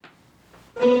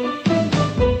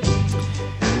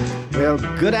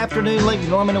Well, good afternoon, Lake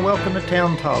Norman, and welcome to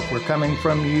Town Talk. We're coming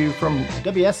from you from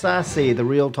WSIC, the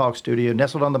Real Talk Studio,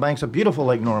 nestled on the banks of beautiful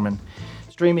Lake Norman,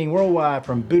 streaming worldwide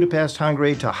from Budapest,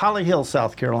 Hungary to Holly Hill,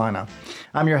 South Carolina.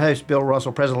 I'm your host, Bill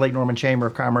Russell, President of Lake Norman Chamber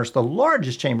of Commerce, the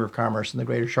largest chamber of commerce in the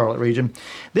greater Charlotte region.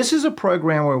 This is a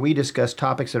program where we discuss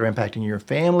topics that are impacting your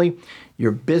family,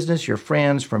 your business, your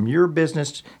friends, from your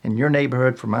business and your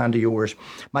neighborhood, from mine to yours.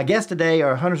 My guests today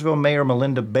are Huntersville Mayor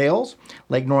Melinda Bales,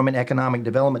 Lake Norman Economic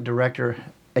Development Director,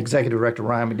 Executive Director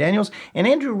Ryan McDaniels, and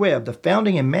Andrew Webb, the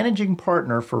founding and managing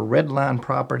partner for Redline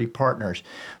Property Partners.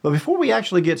 But before we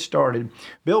actually get started,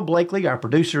 Bill Blakely, our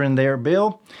producer in there.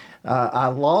 Bill, I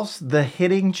lost the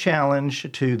hitting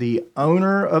challenge to the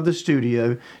owner of the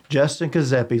studio, Justin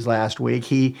Kazepis, last week.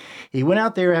 He went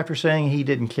out there after saying he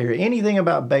didn't care anything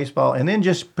about baseball and then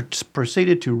just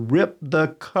proceeded to rip the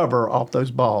cover off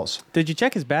those balls. Did you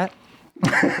check his bat?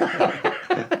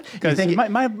 Because it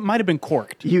might have been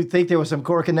corked. You think there was some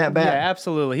cork in that bat? Yeah,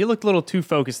 absolutely. He looked a little too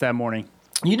focused that morning.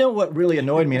 You know what really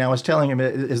annoyed me, and I was telling him,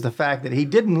 is the fact that he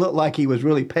didn't look like he was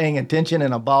really paying attention,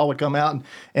 and a ball would come out,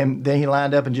 and then he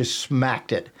lined up and just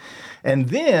smacked it. And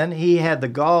then he had the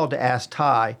gall to ask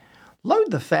Ty,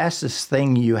 load the fastest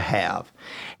thing you have.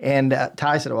 And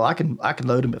Ty said, well, I can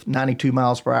load him at 92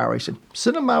 miles per hour. He said,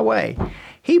 send him my way.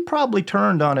 He probably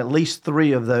turned on at least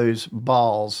 3 of those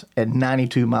balls at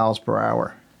 92 miles per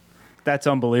hour. That's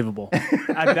unbelievable.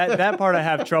 That part I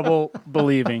have trouble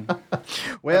believing.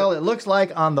 Well, it looks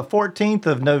like on the 14th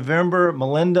of November,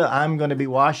 Melinda, I'm going to be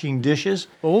washing dishes.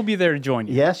 Well, we'll be there to join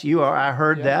you. Yes, you are. I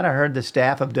heard that. I heard the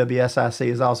staff of WSIC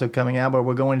is also coming out, but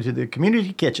we're going to the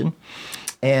community kitchen.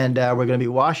 And we're going to be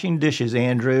washing dishes,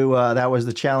 Andrew. That was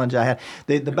the challenge I had.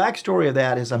 The backstory of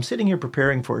that is I'm sitting here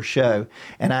preparing for a show,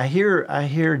 and I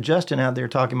hear Justin out there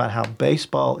talking about how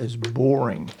baseball is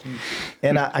boring,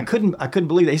 and I couldn't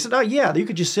believe it. He said, "Oh yeah, you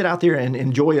could just sit out there and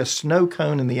enjoy a snow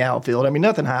cone in the outfield. I mean,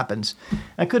 nothing happens."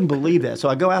 I couldn't believe that, so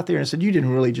I go out there and said, "You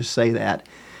didn't really just say that."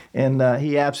 And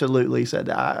he absolutely said,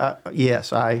 "Yes."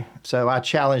 So I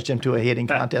challenged him to a hitting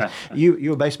contest.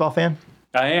 You a baseball fan?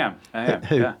 I am.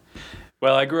 Who? Yeah.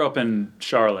 Well, I grew up in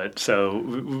Charlotte, so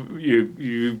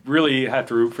you really have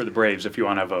to root for the Braves if you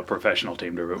want to have a professional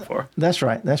team to root for. That's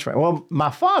right. Well, my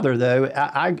father, though,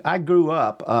 I grew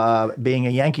up being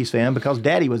a Yankees fan because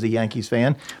Daddy was a Yankees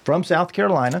fan from South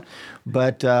Carolina,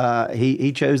 but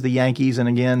he chose the Yankees. And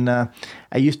again,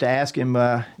 I used to ask him,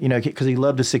 because he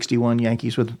loved the '61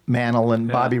 Yankees with Mantle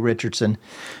and Bobby Richardson,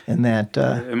 and that.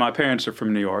 And my parents are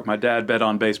from New York. My dad bet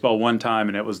on baseball one time,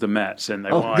 and it was the Mets, and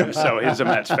they won. So he's a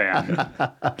Mets fan.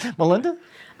 Melinda?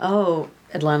 Oh,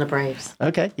 Atlanta Braves.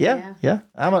 Okay, yeah.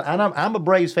 I'm a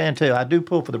Braves fan too. I do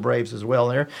pull for the Braves as well.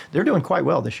 They're doing quite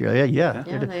well this year. Yeah,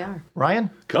 they are. Ryan?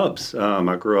 Cubs.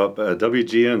 I grew up a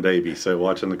WGN baby, so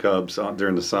watching the Cubs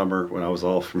during the summer when I was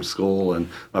off from school, and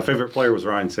my favorite player was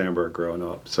Ryan Sandberg growing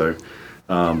up. So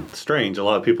strange. A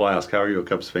lot of people ask, "How are you a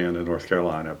Cubs fan in North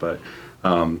Carolina?" But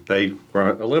they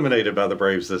were eliminated by the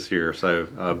Braves this year,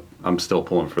 so I'm still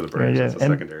pulling for the Braves as a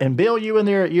secondary. And Bill, you're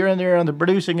in there on the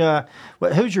producing.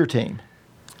 Who's your team?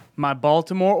 My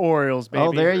Baltimore Orioles, baby.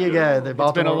 Oh, there you go. The Baltimore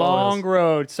It's been a long Orioles.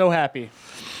 road. So happy.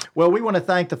 Well, we want to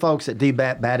thank the folks at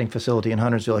D-Bat Batting Facility in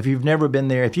Huntersville. If you've never been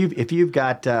there, if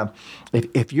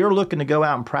you're looking to go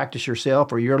out and practice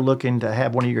yourself, or you're looking to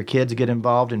have one of your kids get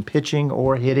involved in pitching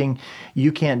or hitting,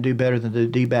 you can't do better than the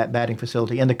D-Bat Batting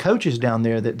Facility. And the coaches down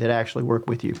there that actually work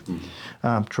with you.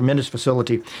 Tremendous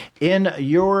facility. In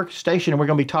your station, and we're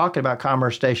going to be talking about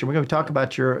Commerce Station, we're going to talk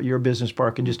about your business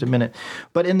park in just a minute.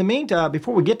 But in the meantime,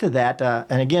 before we get to that,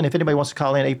 and again, if anybody wants to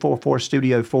call in,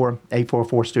 844-STUDIO-4,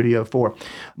 844-STUDIO-4.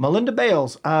 Melinda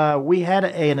Bales, we had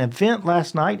an event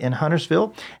last night in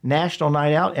Huntersville, National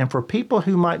Night Out. And for people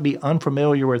who might be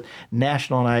unfamiliar with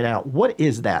National Night Out, what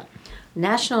is that?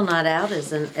 National Night Out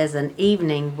is an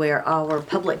evening where our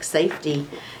public safety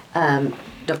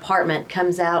department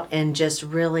comes out and just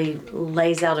really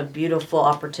lays out a beautiful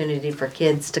opportunity for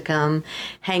kids to come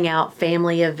hang out,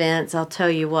 family events. I'll tell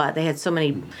you what, they had so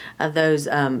many of those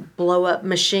blow-up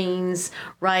machines,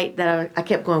 right, that I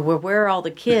kept going, well, where are all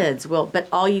the kids? Well, but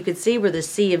all you could see were the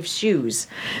sea of shoes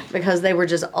because they were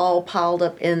just all piled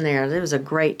up in there. It was a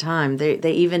great time. They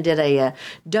even did a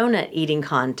donut eating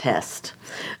contest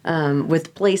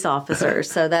with police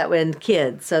officers, so that when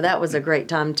kids, so that was a great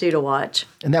time too to watch.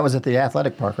 And that was at the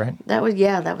athletic park, right? That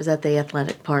was at the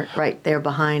athletic park right there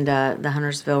behind the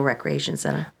Huntersville Recreation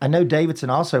Center. I know Davidson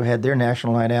also had their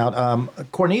National Night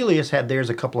Out. Cornelius had theirs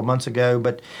a couple of months ago,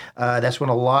 but that's when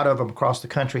a lot of them across the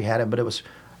country had it, but it was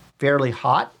fairly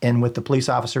hot, and with the police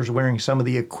officers wearing some of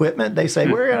the equipment, they say,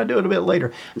 we're going to do it a bit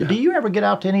later. Yeah. Do you ever get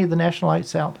out to any of the National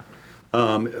Nights Out?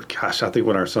 Gosh, I think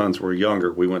when our sons were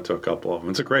younger, we went to a couple of them.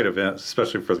 It's a great event,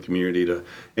 especially for the community to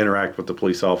interact with the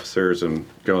police officers and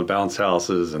go and bounce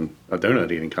houses and a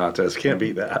donut eating contest. Can't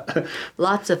beat that.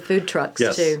 Lots of food trucks,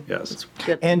 Yes, too. yes. It's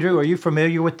good. Andrew, are you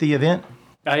familiar with the event?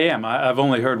 I am. I've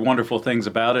only heard wonderful things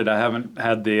about it. I haven't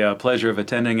had the pleasure of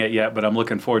attending it yet, but I'm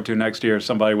looking forward to next year.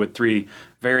 Somebody with 3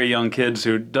 very young kids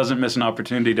who doesn't miss an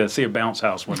opportunity to see a bounce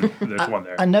house when there's one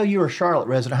there. I know you're a Charlotte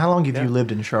resident. How long have you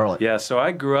lived in Charlotte? Yeah, so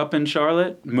I grew up in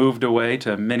Charlotte, moved away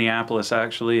to Minneapolis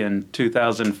actually in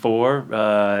 2004,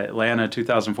 Atlanta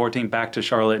 2014, back to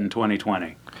Charlotte in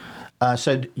 2020.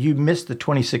 So you missed the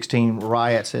 2016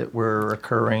 riots that were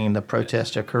occurring, the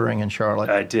protests occurring in Charlotte.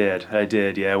 I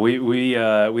did. Yeah,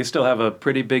 we still have a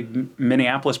pretty big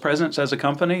Minneapolis presence as a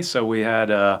company, so we had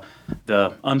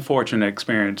the unfortunate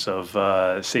experience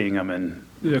of seeing them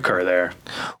occur there.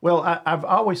 Well, I've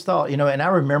always thought, and I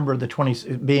remember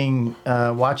being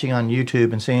watching on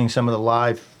YouTube and seeing some of the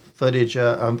live footage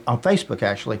on Facebook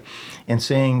actually, and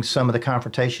seeing some of the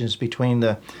confrontations between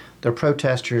the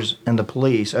protesters and the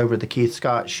police over the Keith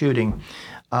Scott shooting.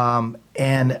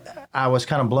 And I was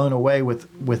kind of blown away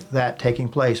with that taking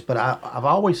place. But I've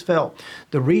always felt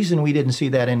the reason we didn't see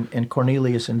that in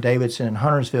Cornelius and Davidson and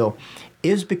Huntersville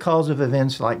is because of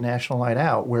events like National Night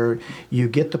Out, where you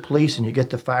get the police and you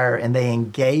get the fire and they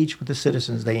engage with the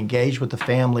citizens, they engage with the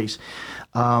families.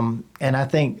 And I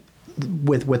think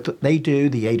with what they do,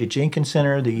 the Ada Jenkins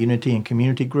Center, the Unity and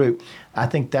Community Group, I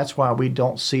think that's why we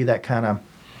don't see that kind of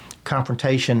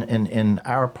confrontation in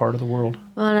our part of the world.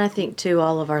 Well, and I think too,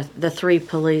 all of the 3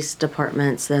 police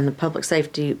departments and the public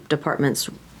safety departments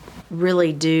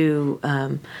really do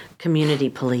community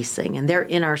policing, and they're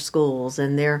in our schools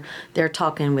and they're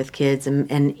talking with kids and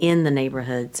in the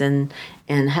neighborhoods and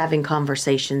having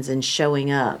conversations and showing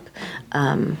up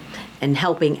and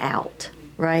helping out.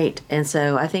 Right. And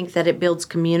so I think that it builds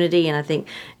community, and I think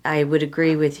I would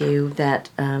agree with you that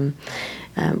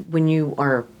when you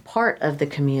are part of the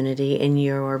community and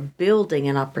you're building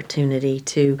an opportunity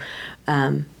to,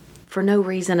 for no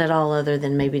reason at all other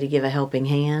than maybe to give a helping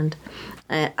hand,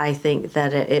 I think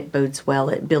that it bodes well.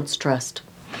 It builds trust.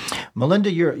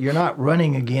 Melinda, you're not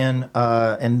running again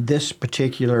for this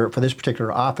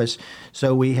particular office.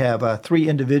 So we have 3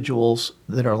 individuals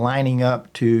that are lining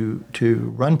up to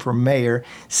run for mayor.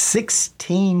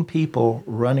 16 people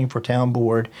running for town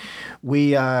board.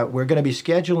 We're going to be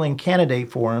scheduling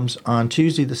candidate forums on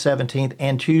Tuesday the 17th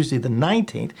and Tuesday the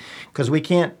 19th because we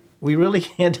can't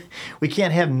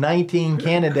have 19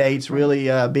 candidates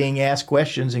really being asked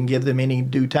questions and give them any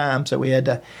due time. So we had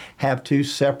to have 2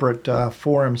 separate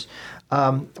forums.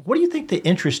 What do you think the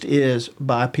interest is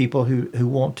by people who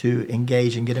want to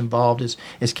engage and get involved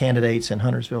as candidates in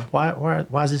Huntersville?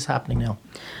 Why is this happening now?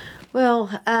 Well,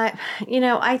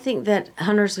 I think that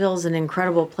Huntersville is an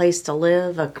incredible place to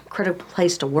live, a incredible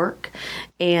place to work.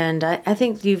 And I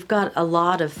think you've got a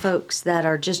lot of folks that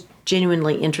are just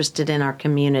genuinely interested in our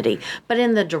community, but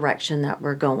in the direction that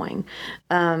we're going.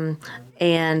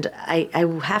 And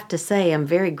I have to say, I'm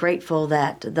very grateful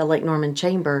that the Lake Norman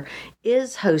Chamber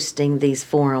is hosting these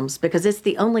forums because it's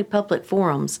the only public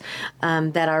forums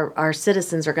that our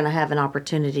citizens are going to have an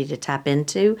opportunity to tap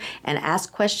into and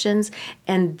ask questions.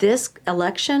 And this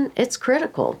election, it's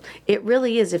critical. It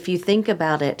really is. If you think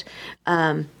about it,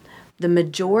 the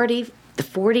majority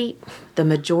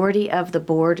of the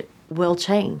board will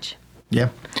change. Yeah.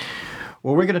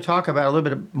 Well, we're going to talk about a little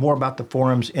bit more about the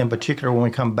forums in particular when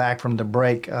we come back from the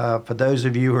break. For those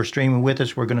of you who are streaming with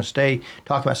us, we're going to stay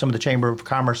talk about some of the Chamber of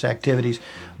Commerce activities.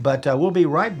 But we'll be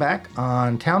right back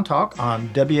on Town Talk on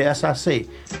WSIC.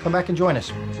 Come back and join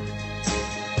us.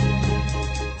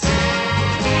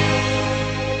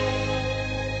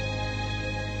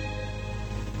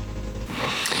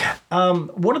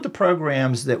 One of the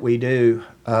programs that we do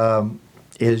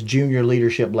is Junior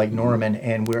Leadership Lake Norman,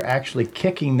 and we're actually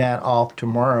kicking that off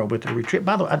tomorrow with a retreat.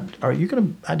 By the way,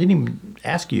 I didn't even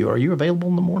ask you, are you available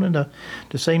in the morning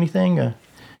to say anything?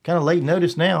 Kind of late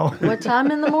notice now. What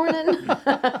time in the morning?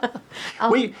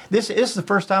 This is the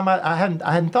first time I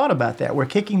hadn't thought about that. We're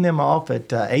kicking them off at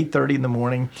 8:30 in the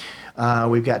morning.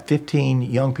 We've got 15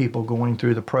 young people going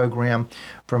through the program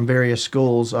from various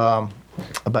schools.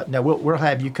 But no, we'll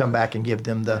have you come back and give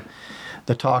them the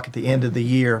talk at the end of the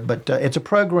year. But it's a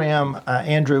program,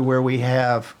 Andrew, where we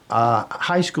have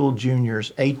high school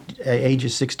juniors,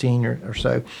 ages 16 or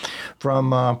so,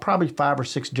 from probably 5 or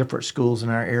 6 different schools in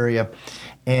our area.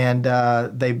 And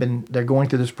they're going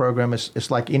through this program. It's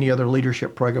like any other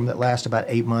leadership program that lasts about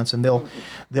 8 months, and they'll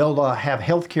have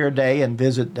healthcare day and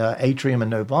visit Atrium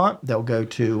and Novant. They'll go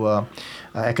to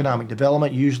economic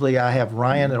development. Usually, I have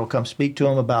Ryan that'll come speak to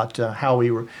them about how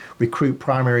we recruit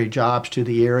primary jobs to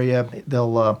the area.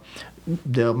 They'll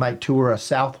might tour a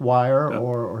Southwire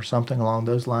or something along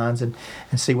those lines and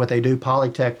see what they do.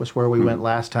 Polytech was where we went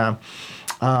last time.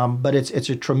 But it's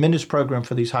a tremendous program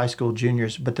for these high school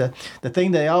juniors. But the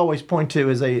thing they always point to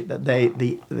is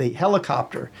the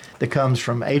helicopter that comes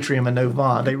from Atrium and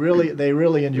Novant. They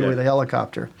really enjoy the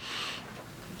helicopter.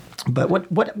 But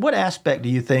what aspect do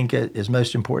you think is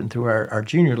most important through our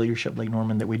Junior Leadership Lake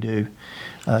Norman that we do?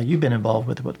 You've been involved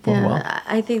with it for a while.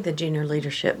 I think the Junior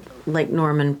Leadership Lake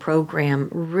Norman program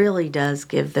really does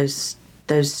give those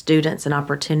students an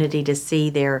opportunity to see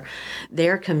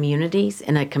their communities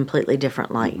in a completely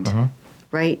different light.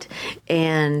 Right?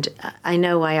 And I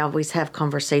know I always have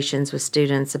conversations with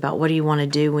students about what do you want to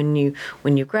do when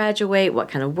you graduate, what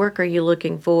kind of work are you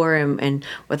looking for, and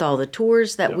with all the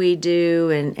tours that we do,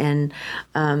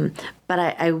 but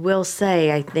I will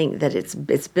say I think that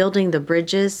it's building the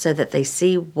bridges so that they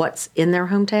see what's in their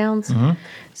hometowns.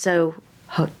 So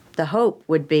the hope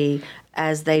would be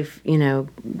as they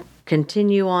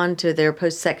continue on to their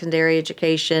post-secondary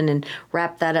education and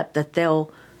wrap that up, that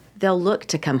they'll look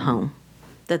to come home,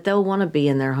 that they'll want to be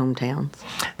in their hometowns.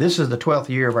 This is the 12th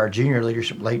year of our Junior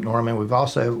Leadership Lake Norman.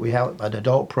 We have an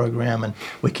adult program, and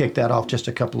we kicked that off just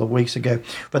a couple of weeks ago.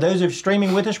 For those of you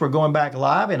streaming with us, we're going back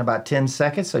live in about 10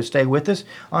 seconds, so stay with us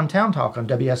on Town Talk on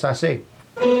WSIC.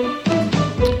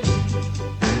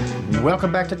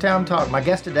 Welcome back to Town Talk. My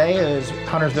guest today is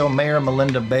Huntersville Mayor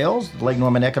Melinda Bales, Lake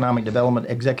Norman Economic Development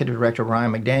Executive Director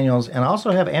Ryan McDaniels, and I also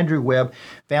have Andrew Webb,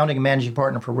 Founding and Managing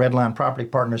Partner for Redline Property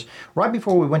Partners. Right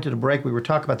before we went to the break, we were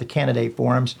talking about the candidate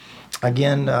forums.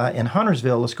 Again, in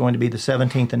Huntersville, it's going to be the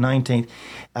 17th and 19th.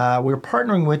 We're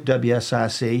partnering with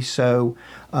WSIC, so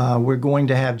we're going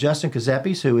to have Justin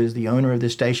Kazepis, who is the owner of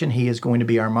this station. He is going to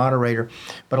be our moderator.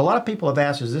 But a lot of people have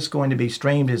asked, is this going to be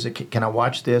streamed? Can I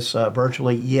watch this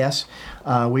virtually? Yes.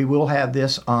 We will have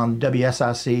this on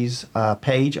WSIC's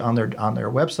page on their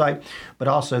website, but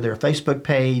also their Facebook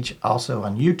page, also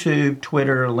on YouTube,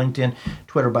 Twitter, LinkedIn.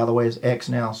 Twitter, by the way, is X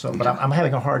now. So, but I'm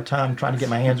having a hard time trying to get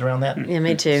my hands around that. Yeah,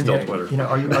 me too. Still Twitter.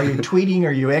 Are you tweeting?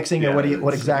 Are you Xing? Or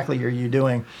what exactly are you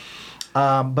doing?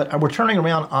 But we're turning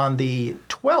around on the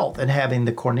 12th and having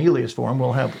the Cornelius Forum.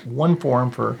 We'll have one forum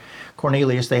for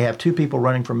Cornelius. They have 2 people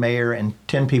running for mayor and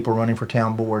 10 people running for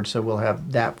town board, so we'll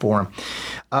have that forum.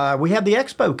 We have the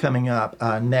expo coming up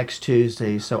next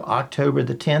Tuesday. So October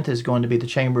the 10th is going to be the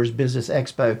Chamber's Business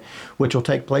Expo, which will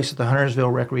take place at the Huntersville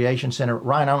Recreation Center.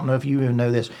 Ryan, I don't know if you even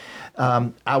know this.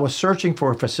 I was searching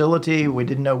for a facility. We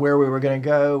didn't know where we were going to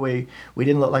go. We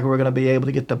didn't look like we were going to be able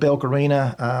to get the Belk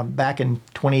Arena back in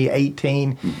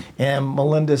 2018. And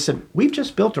Melinda said, "We've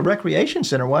just built a recreation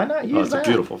center. Why not use that?" It's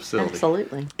a beautiful facility.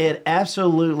 Absolutely. It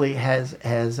absolutely has.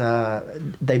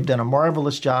 They've done a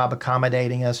marvelous job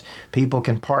accommodating us. People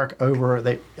can park over at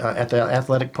the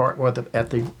athletic park, or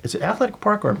is it athletic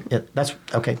park or that's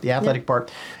okay? The athletic park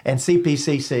and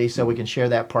CPCC, so we can share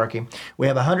that parking. We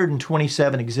have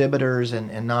 127 exhibitors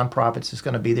and nonprofits is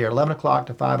going to be there 11 o'clock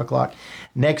to 5 o'clock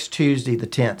next Tuesday the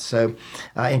 10th. So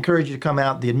I encourage you to come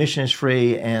out. The admission is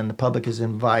free and the public is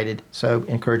invited. So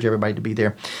encourage everybody to be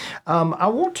there. I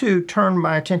want to turn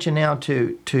my attention now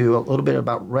to a little bit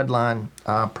about Redline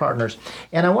Partners.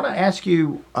 And I want to ask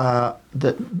you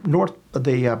the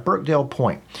Burkdale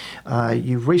Point.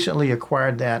 You've recently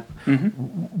acquired that.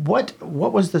 What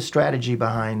was the strategy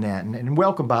behind that? And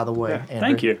welcome, by the way. Yeah,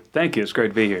 thank you. It's great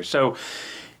to be here. So,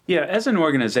 yeah, as an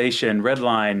organization,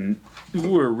 Redline,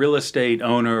 we're a real estate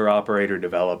owner, operator,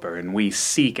 developer, and we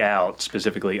seek out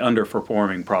specifically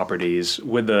underperforming properties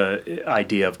with the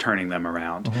idea of turning them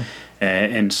around.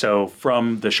 And so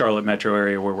from the Charlotte metro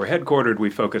area where we're headquartered, we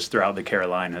focus throughout the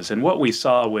Carolinas. And what we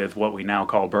saw with what we now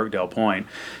call Burkdale Point,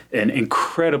 an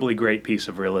incredibly great piece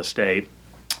of real estate,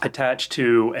 attached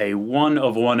to a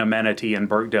one-of-one amenity in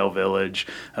Burkdale Village,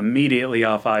 immediately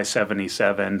off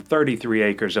I-77, 33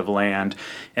 acres of land,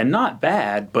 and not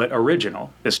bad, but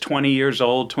original. It's 20 years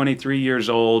old, 23 years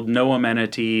old, no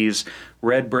amenities,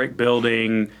 red brick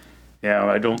building, Yeah,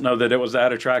 I don't know that it was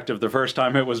that attractive the first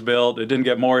time it was built. It didn't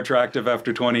get more attractive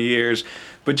after 20 years,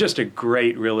 but just a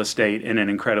great real estate in an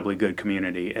incredibly good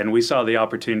community. And we saw the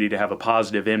opportunity to have a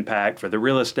positive impact for the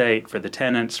real estate, for the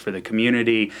tenants, for the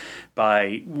community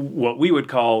by what we would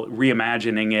call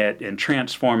reimagining it and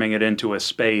transforming it into a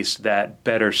space that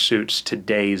better suits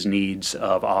today's needs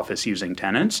of office-using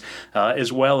tenants,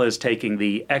 as well as taking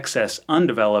the excess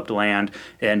undeveloped land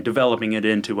and developing it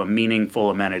into a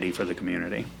meaningful amenity for the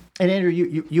community. And Andrew,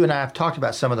 you and I have talked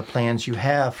about some of the plans you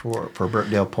have for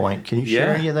Birkdale Point. Can you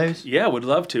share any of those? Yeah, would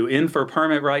love to. In for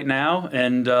permit right now,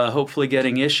 and hopefully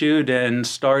getting issued and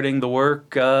starting the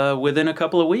work within a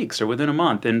couple of weeks or within a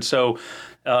month. And so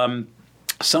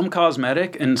some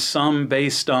cosmetic and some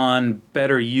based on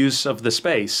better use of the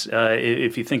space.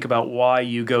 If you think about why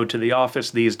you go to the office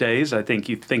these days, I think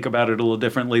you think about it a little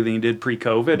differently than you did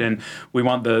pre-COVID, and we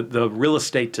want the real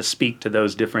estate to speak to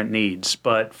those different needs.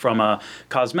 But from a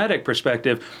cosmetic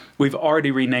perspective, we've already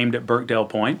renamed it Birkdale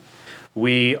Point.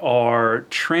 We are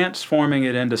transforming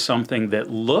it into something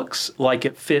that looks like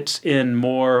it fits in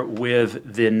more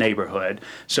with the neighborhood.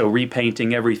 So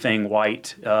repainting everything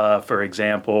white, for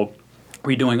example,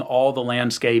 redoing all the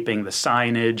landscaping, the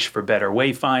signage for better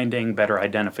wayfinding, better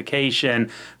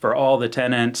identification for all the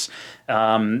tenants.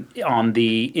 On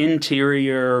the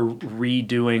interior,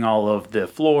 redoing all of the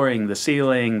flooring, the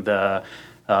ceiling, the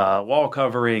wall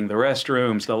covering, the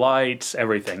restrooms, the lights,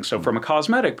 everything. So from a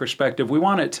cosmetic perspective, we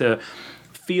want it to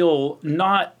feel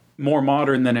not more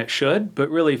modern than it should, but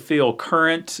really feel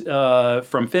current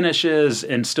from finishes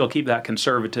and still keep that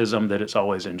conservatism that it's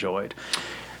always enjoyed.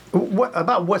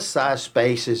 What size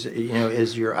space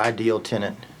is your ideal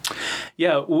tenant?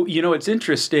 Yeah, well, it's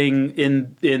interesting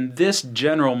in this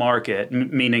general market,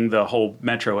 meaning the whole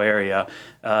metro area.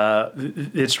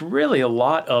 It's really a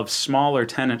lot of smaller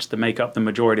tenants that make up the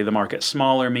majority of the market.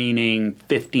 Smaller meaning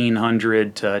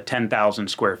 1,500 to 10,000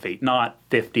 square feet, not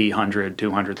 50, 100,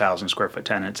 200,000 square foot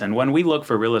tenants. And when we look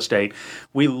for real estate,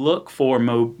 we look for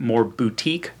more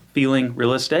boutique feeling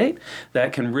real estate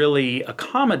that can really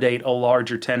accommodate a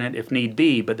larger tenant if need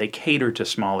be, but they cater to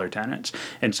smaller tenants.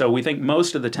 And so we think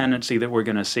most of the tenancy that we're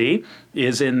going to see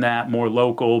is in that more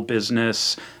local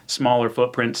business, smaller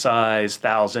footprint size,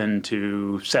 1,000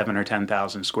 to 7 or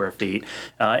 10,000 square feet.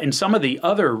 And some of the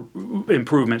other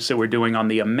improvements that we're doing on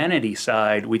the amenity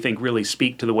side, we think really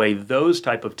speak to the way those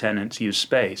type of tenants use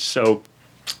space. So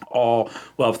we'll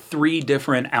have 3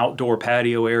 different outdoor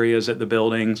patio areas at the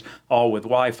buildings, all with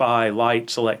Wi-Fi,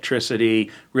 lights, electricity,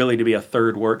 really to be a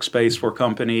third workspace for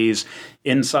companies.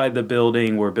 Inside the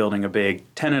building, we're building a big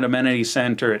tenant amenity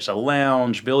center. It's a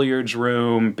lounge, billiards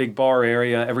room, big bar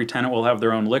area. Every tenant will have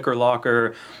their own liquor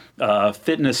locker.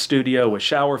 Fitness studio with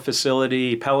shower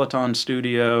facility, Peloton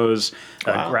studios,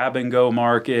 grab-and-go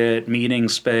market, meeting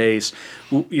space.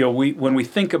 When we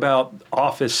think about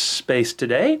office space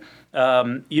today,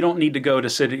 you don't need to go to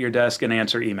sit at your desk and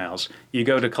answer emails. You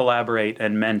go to collaborate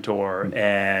and mentor,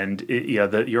 and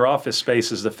your office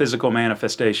space is the physical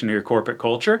manifestation of your corporate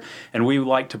culture, and we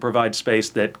like to provide space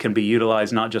that can be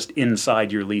utilized not just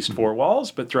inside your leased 4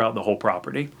 walls, but throughout the whole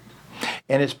property.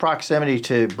 And its proximity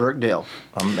to Birkdale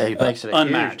makes it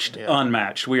unmatched. huge,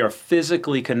 Unmatched. We are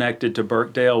physically connected to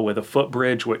Birkdale with a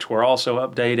footbridge, which we're also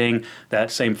updating. That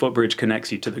same footbridge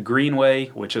connects you to the Greenway,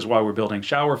 which is why we're building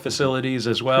shower facilities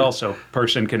as well, so a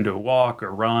person can do a walk or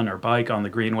run or bike on the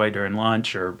Greenway during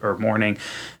lunch or morning.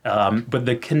 But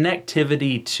the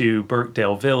connectivity to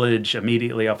Birkdale Village,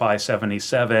 immediately off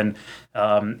I-77,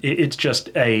 it's just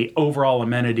a overall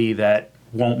amenity that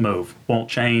won't move, won't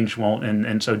change,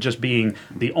 and so just being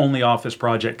the only office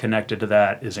project connected to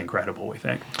that is incredible, we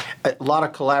think. A lot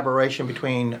of collaboration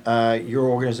between your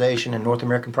organization and North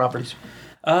American Properties?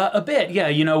 A bit, yeah.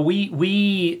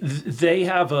 They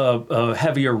have a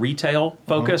heavier retail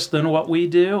focus than what we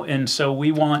do, and so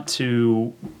we want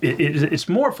to. It's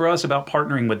more for us about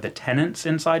partnering with the tenants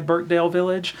inside Birkdale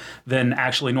Village than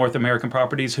actually North American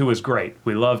Properties, who is great.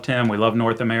 We love Tim. We love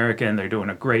North American. They're doing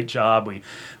a great job.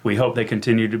 We hope they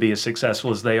continue to be as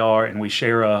successful as they are, and we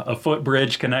share a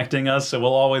footbridge connecting us, so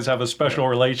we'll always have a special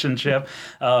relationship.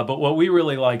 But what we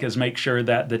really like is make sure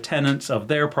that the tenants of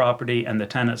their property and the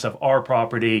tenants of our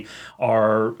property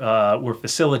we're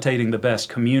facilitating the best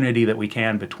community that we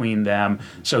can between them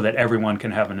so that everyone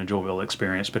can have an enjoyable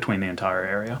experience between the entire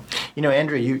area.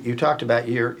 Andrew, you talked about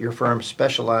your firm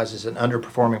specializes in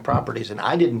underperforming properties, and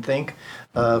I didn't think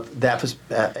of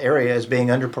that area as being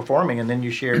underperforming, and then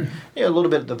you shared a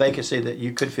little bit of the vacancy that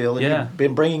you could feel, and you've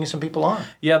been bringing some people on.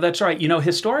 Yeah, that's right.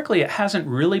 Historically, it hasn't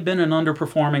really been an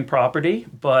underperforming property,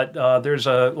 but there's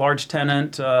a large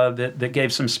tenant that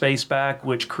gave some space back,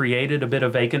 which created a bit bit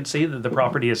of vacancy that the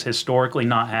property has historically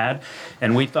not had.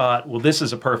 And we thought, well, this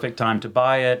is a perfect time to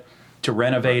buy it, to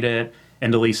renovate it,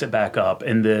 and to lease it back up.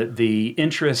 And the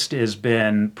interest has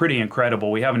been pretty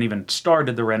incredible. We haven't even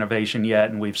started the renovation yet,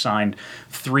 and we've signed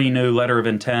 3 new letter of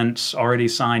intents, already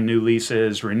signed new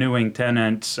leases, renewing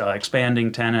tenants,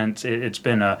 expanding tenants. It's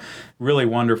been really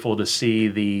wonderful to see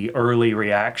the early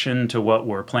reaction to what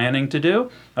we're planning to do,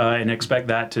 and expect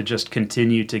that to just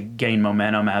continue to gain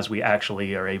momentum as we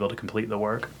actually are able to complete the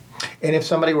work. And if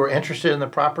somebody were interested in the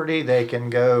property, they can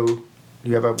go. Do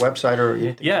you have a website or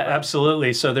anything? Yeah,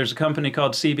 absolutely. So there's a company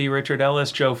called CB Richard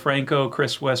Ellis, Joe Franco,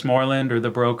 Chris Westmoreland are the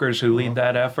brokers who lead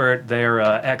that effort. They're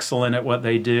excellent at what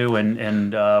they do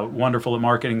and wonderful at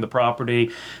marketing the property.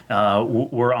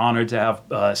 We're honored to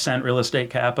have Cent Real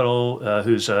Estate Capital,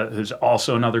 who's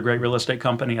also another great real estate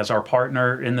company, as our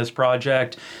partner in this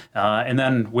project. And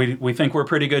then we think we're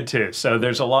pretty good too. So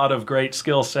there's a lot of great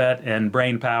skill set and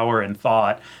brain power and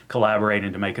thought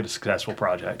collaborating to make it a successful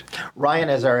project. Ryan,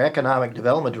 as our economic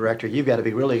development director, you've got to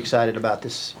be really excited about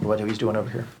this, what he's doing over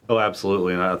here. Oh,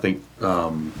 absolutely. And I think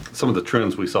some of the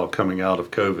trends we saw coming out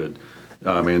of COVID,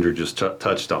 Andrew just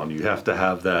touched on. You have to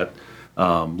have that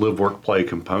live, work, play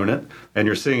component, and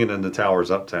you're seeing it in the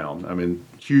towers uptown. I mean,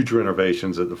 huge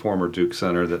renovations at the former Duke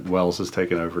Center that Wells has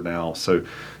taken over now. So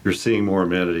you're seeing more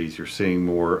amenities, you're seeing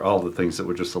more, all the things that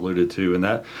we just alluded to, and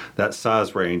that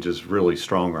size range is really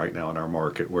strong right now in our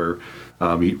market, where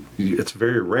it's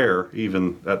very rare,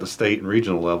 even at the state and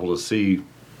regional level, to see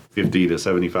 50 to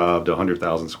 75 to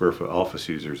 100,000 square foot office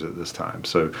users at this time.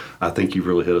 So I think you've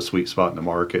really hit a sweet spot in the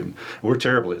market. And we're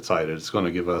terribly excited. It's going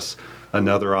to give us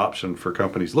another option for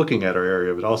companies looking at our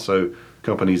area, but also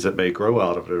companies that may grow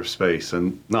out of their space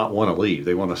and not want to leave.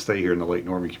 They want to stay here in the Lake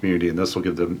Norman community, and this will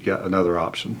give them yet another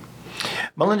option.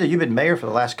 Melinda, you've been mayor for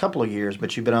the last couple of years,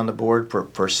 but you've been on the board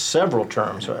for several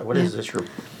terms. What is this?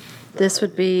 This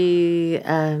would be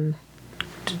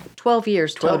 12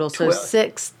 years total, 12.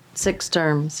 so six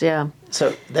terms, yeah.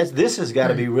 So this has got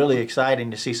to be really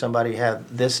exciting to see somebody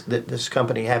have this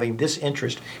company having this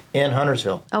interest in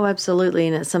Huntersville. Oh, absolutely,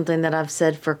 and it's something that I've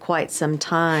said for quite some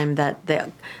time,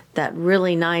 that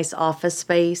really nice office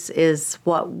space is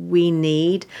what we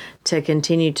need to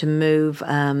continue to move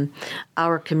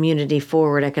our community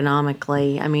forward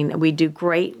economically. I mean, we do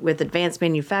great with advanced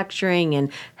manufacturing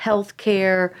and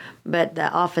healthcare, but the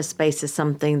office space is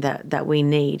something that we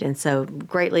need, and so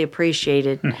greatly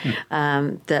appreciated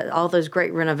all those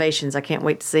great renovations. I can't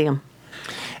wait to see them.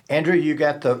 Andrew, you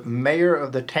got the mayor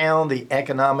of the town, the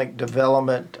economic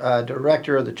development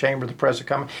director of the Chamber of the Press of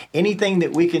Commerce. Anything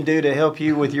that we can do to help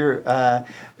you with your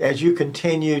as you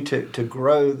continue to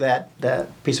grow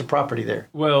that piece of property there?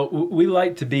 Well, we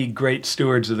like to be great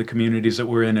stewards of the communities that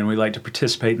we're in, and we like to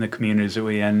participate in the communities that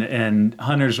we're in. And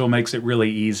Huntersville makes it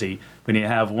really easy when you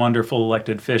have wonderful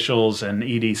elected officials and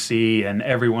EDC, and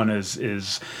everyone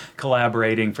is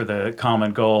collaborating for the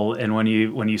common goal. And when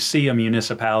you see a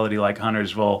municipality like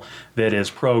Huntersville that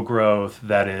is pro-growth,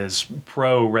 that is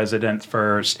pro-residents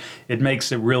first, it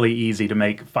makes it really easy to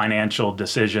make financial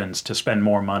decisions to spend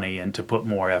more money and to put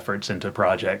more efforts into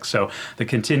projects. So the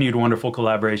continued wonderful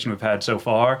collaboration we've had so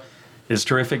far is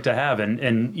terrific to have.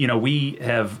 And you know, we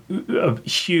have a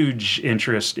huge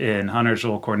interest in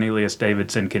Huntersville Cornelius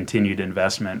Davidson continued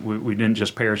investment. We didn't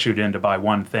just parachute in to buy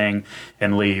one thing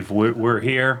and leave. We're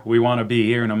here. We want to be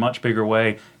here in a much bigger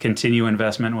way, continue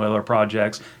investment with our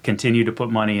projects, continue to put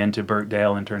money into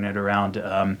Burkdale and turn it around,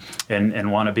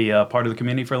 and want to be a part of the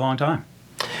community for a long time.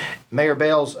 Mayor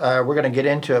Bales, we're going to get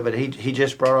into it, but he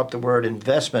just brought up the word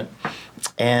investment,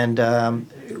 and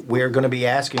we're going to be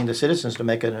asking the citizens to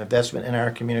make an investment in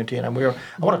our community, and I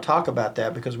want to talk about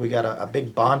that because we got a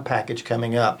big bond package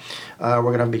coming up. We're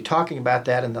going to be talking about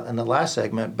that in the last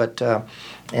segment, but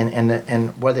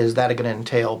and what is that going to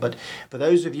entail? But for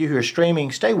those of you who are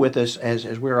streaming, stay with us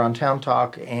as we're on Town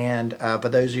Talk, and for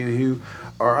those of you who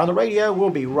are on the radio, we'll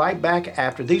be right back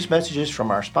after these messages from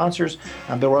our sponsors.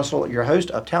 I'm Bill Russell, your host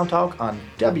of Town Talk on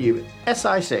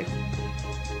WSIC.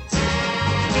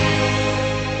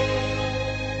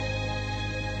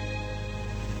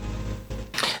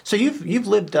 So you've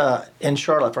lived in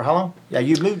Charlotte for how long? Yeah,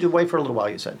 you moved away for a little while,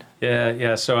 you said.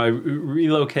 Yeah. So I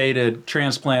relocated,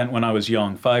 transplant when I was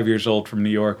young, 5 years old, from New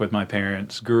York with my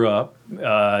parents. Grew up,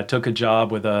 took a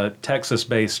job with a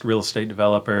Texas-based real estate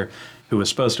developer who was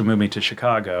supposed to move me to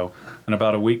Chicago. And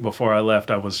about a week before I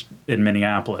left, I was in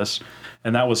Minneapolis.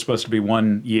 And that was supposed to be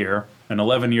 1 year. And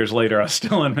 11 years later, I was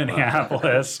still in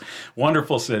Minneapolis.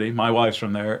 Wonderful city. My wife's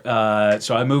from there.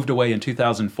 So I moved away in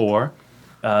 2004.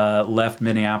 left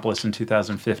Minneapolis in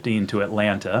 2015 to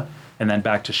Atlanta, and then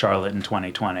back to Charlotte in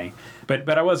 2020.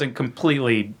 But I wasn't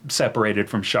completely separated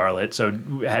from Charlotte, so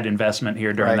had investment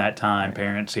here during that time,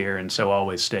 parents here, and so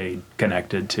always stayed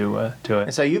connected to it.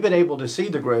 And so you've been able to see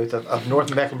the growth of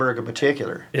North Mecklenburg in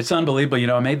particular. It's unbelievable.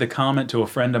 I made the comment to a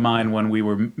friend of mine when we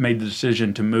made the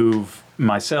decision to move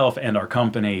myself and our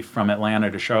company from Atlanta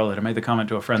to Charlotte. I made the comment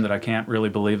to a friend that I can't really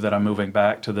believe that I'm moving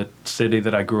back to the city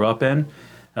that I grew up in.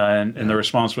 And the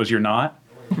response was, "You're not."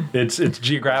 It's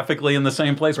geographically in the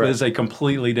same place, but it's a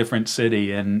completely different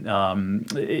city. And I'm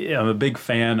a big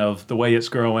fan of the way it's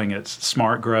growing. It's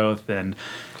smart growth. And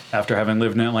after having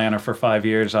lived in Atlanta for 5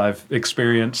 years, I've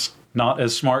experienced not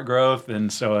as smart growth.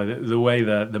 And so the way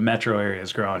the metro area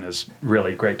has grown is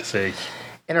really great to see.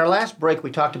 In our last break,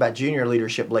 we talked about junior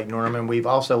leadership Lake Norman. We've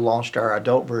also launched our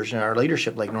adult version, our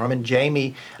leadership Lake Norman.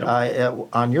 Jamie,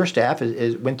 on your staff,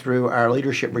 went through our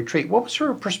leadership retreat. What was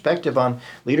her perspective on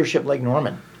leadership Lake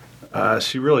Norman?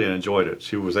 She really enjoyed it.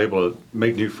 She was able to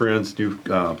make new friends, new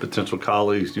potential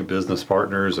colleagues, new business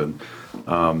partners, and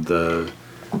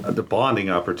the bonding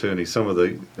opportunity, some of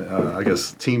the,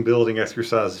 team building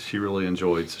exercises she really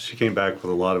enjoyed. So she came back with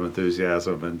a lot of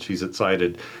enthusiasm, and she's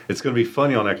excited. It's going to be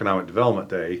funny on Economic Development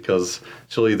Day because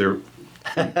she'll either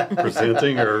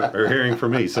presenting or hearing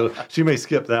from me. So she may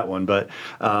skip that one, but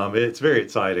it's very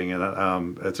exciting,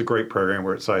 and it's a great program.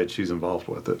 We're excited she's involved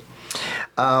with it.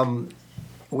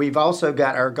 We've also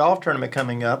got our golf tournament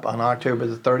coming up on October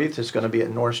the 30th. It's going to be at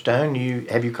Northstone.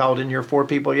 Have you called in your 4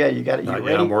 people yet? You got it? You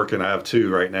ready? I'm working. I have 2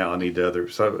 right now. I need the other.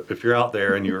 So if you're out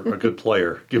there and you're a good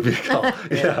player, give me a call.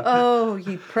 Yeah. Oh,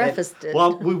 you prefaced it.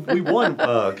 Well, we won.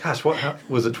 What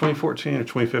was it? 2014 or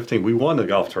 2015? We won the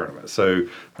golf tournament. So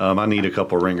I need a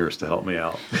couple ringers to help me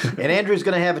out. And Andrew's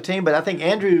going to have a team, but I think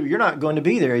Andrew, you're not going to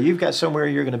be there. You've got somewhere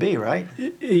you're going to be, right?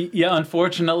 Yeah,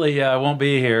 unfortunately, I won't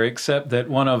be here. Except that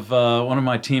one of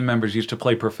my team members used to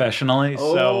play professionally,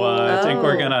 so I think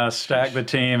we're gonna stack the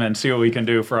team and see what we can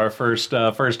do for our first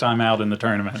time out in the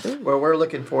tournament. Well, we're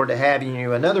looking forward to having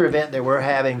you. Another event that we're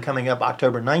having coming up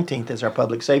October 19th is our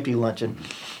public safety luncheon.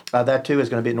 That too is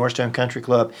going to be at Northstone Country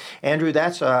Club. Andrew,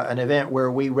 that's an event where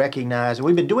we recognize, and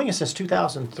we've been doing it since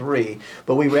 2003,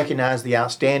 but we recognize the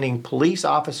outstanding police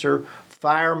officer,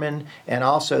 fireman, and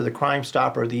also the Crime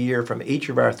Stopper of the Year from each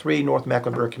of our 3 North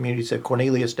Mecklenburg communities of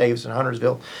Cornelius, Davis, and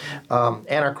Huntersville,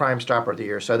 and our Crime Stopper of the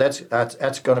Year. So that's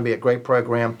going to be a great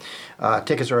program.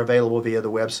 Tickets are available via the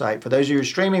website. For those of you who are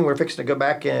streaming, we're fixing to go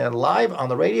back in live on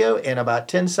the radio in about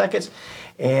 10 seconds,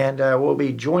 and we'll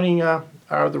be joining the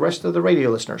rest of the radio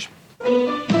listeners.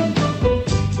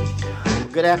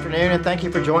 Good afternoon, and thank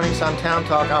you for joining us on Town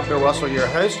Talk. I'm Bill Russell, your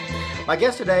host. My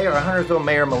guests today are Huntersville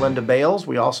Mayor Melinda Bales.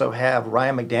 We also have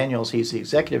Ryan McDaniels. He's the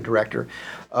executive director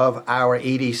of our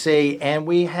EDC. And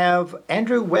we have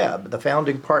Andrew Webb, the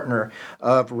founding partner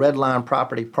of Redline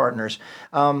Property Partners.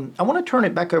 I want to turn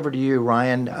it back over to you,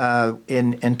 Ryan.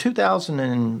 In 2000,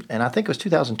 and I think it was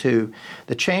 2002,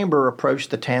 the Chamber approached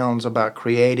the towns about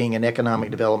creating an economic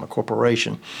development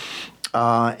corporation.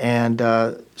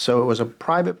 So it was a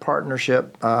private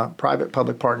partnership,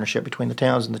 private-public partnership between the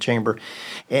towns and the Chamber.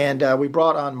 And we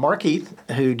brought on Mark Heath,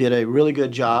 who did a really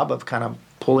good job of kind of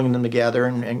pulling them together.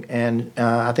 And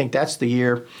I think that's the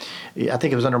year, I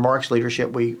think it was under Mark's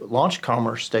leadership, we launched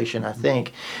Commerce Station, I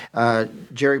think.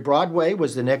 Jerry Broadway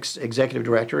was the next executive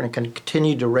director and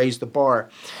continued to raise the bar.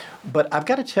 But I've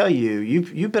got to tell you,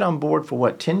 you've been on board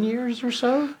for, 10 years or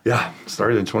so? Yeah,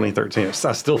 started in 2013.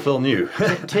 I still feel new.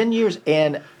 10 years.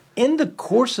 And in the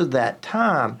course of that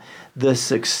time, the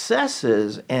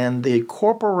successes and the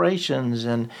corporations,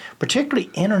 and particularly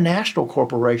international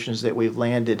corporations that we've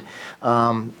landed,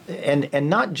 and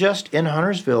not just in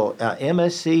Huntersville,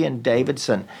 MSC and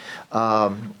Davidson,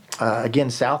 again,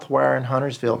 Southwire and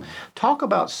Huntersville. Talk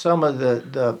about some of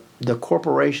the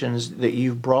corporations that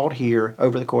you've brought here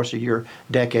over the course of your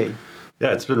decade.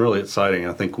 Yeah, it's been really exciting.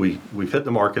 I think we've hit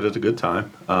the market at a good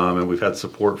time, and we've had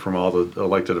support from all the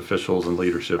elected officials and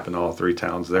leadership in all 3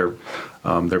 towns. They're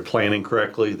planning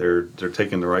correctly. They're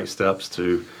taking the right steps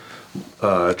to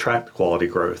attract quality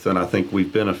growth, and I think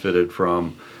we've benefited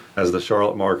from, as the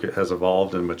Charlotte market has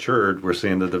evolved and matured, we're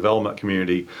seeing the development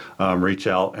community reach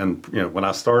out. And when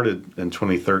I started in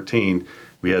 2013,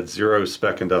 we had 0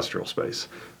 spec industrial space,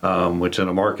 which in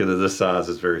a market of this size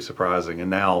is very surprising. And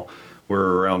now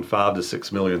we're around 5 to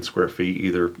 6 million square feet,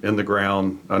 either in the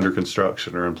ground, under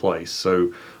construction, or in place.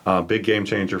 So big game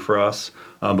changer for us.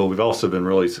 But we've also been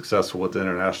really successful with the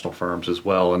international firms as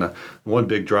well. And one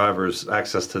big driver is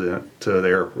access to the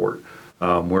airport.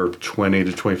 We're 20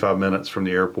 to 25 minutes from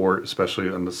the airport, especially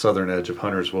on the southern edge of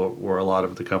Huntersville, where a lot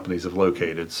of the companies have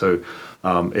located. So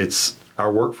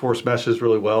our workforce meshes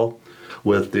really well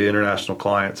with the international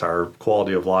clients. Our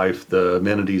quality of life, the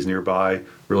amenities nearby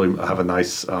really have a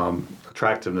nice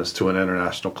attractiveness to an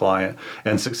international client.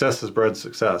 And success has bred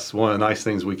success. One of the nice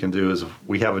things we can do is if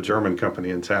we have a German company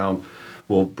in town,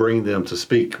 we'll bring them to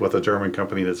speak with a German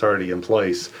company that's already in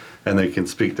place, and they can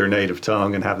speak their native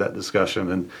tongue and have that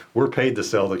discussion. And we're paid to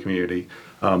sell the community.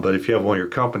 But if you have one of your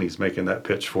companies making that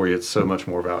pitch for you, it's so much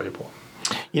more valuable.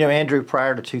 You know, Andrew,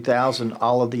 prior to 2000,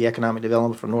 all of the economic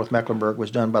development for North Mecklenburg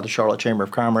was done by the Charlotte Chamber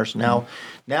of Commerce. Now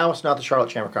it's not the Charlotte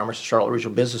Chamber of Commerce, the Charlotte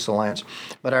Regional Business Alliance.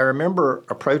 But I remember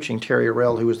approaching Terry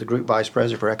Arell, who was the group vice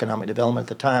president for economic development at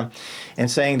the time,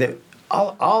 and saying that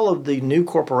all of the new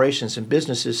corporations and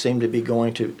businesses seem to be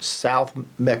going to South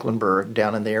Mecklenburg,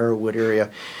 down in the Arrowwood area.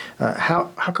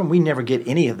 How come we never get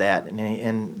any of that?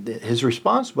 And his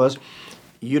response was,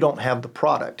 you don't have the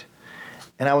product.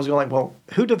 And I was going like, well,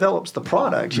 who develops the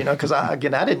product? You know, because I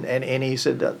didn't. And he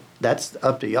said, that's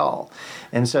up to y'all.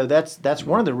 And so that's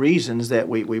one of the reasons that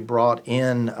we brought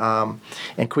in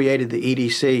and created the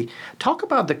EDC. Talk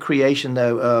about the creation,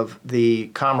 though, of the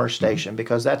Commerce Station,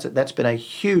 because that's been a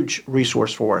huge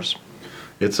resource for us.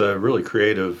 It's a really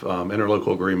creative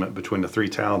interlocal agreement between the three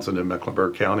towns in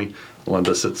Mecklenburg County.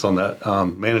 Melinda sits on that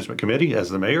management committee as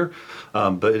the mayor,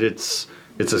 but it's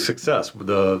a success.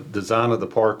 The design of the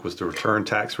park was to return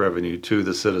tax revenue to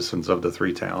the citizens of the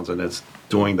three towns, and it's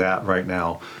doing that right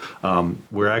now.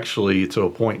 We're actually to a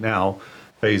point now,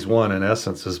 phase one, in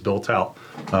essence, is built out.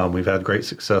 We've had great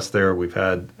success there. We've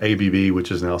had ABB, which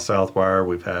is now Southwire.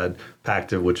 We've had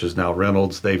Pactiv, which is now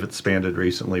Reynolds. They've expanded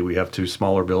recently. We have two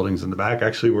smaller buildings in the back,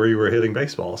 actually, where you were hitting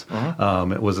baseballs.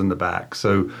 It was in the back.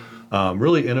 So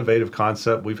really innovative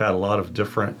concept. We've had a lot of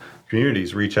different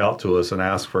communities reach out to us and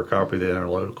ask for a copy of the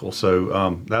interlocal.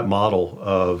 So that model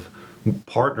of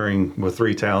partnering with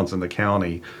three towns in the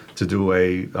county to do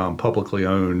a publicly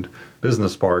owned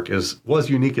business park was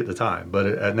unique at the time,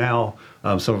 but now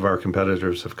some of our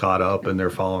competitors have caught up and they're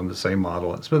following the same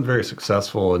model. It's been very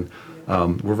successful, and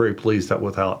we're very pleased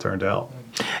with how it turned out.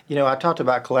 You know, I talked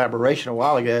about collaboration a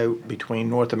while ago between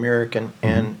North American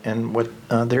and what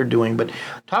they're doing, but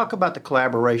talk about the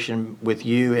collaboration with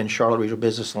you and Charlotte Regional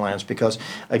Business Alliance, because,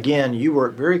 again, you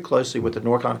work very closely with the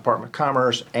North Carolina Department of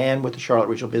Commerce and with the Charlotte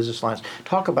Regional Business Alliance.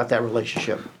 Talk about that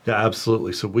relationship. Yeah,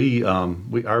 absolutely. So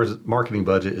our marketing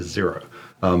budget is zero.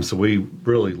 So we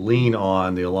really lean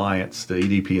on the Alliance, the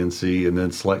EDPNC, and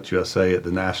then Select USA at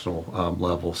the national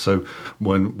level. So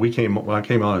when I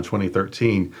came on in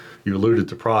 2013, you alluded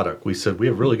to product. We said we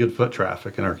have really good foot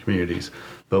traffic in our communities,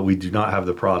 but we do not have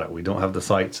the product. We don't have the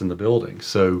sites in the buildings.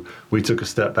 So we took a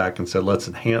step back and said, let's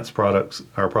enhance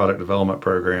our product development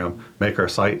program, make our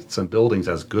sites and buildings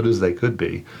as good as they could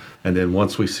be. And then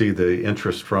once we see the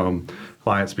interest from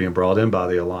clients being brought in by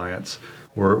the Alliance,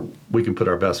 we can put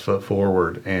our best foot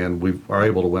forward, and we are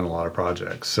able to win a lot of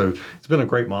projects. So it's been a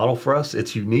great model for us.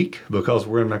 It's unique because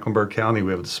we're in Mecklenburg County.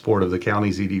 We have the support of the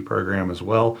county's ED program as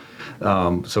well.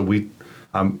 So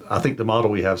I think the model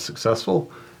we have is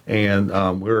successful, and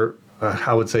we're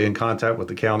I would say in contact with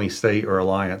the county, state, or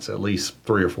alliance at least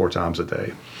 3 or 4 times a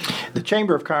day. The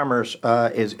Chamber of Commerce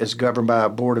is governed by a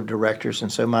board of directors,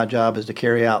 and so my job is to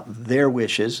carry out their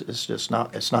wishes. It's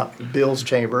not Bill's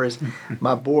chamber. It's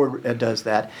my board does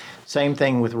that. Same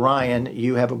thing with Ryan.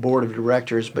 You have a board of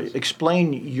directors, but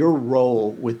explain your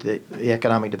role with the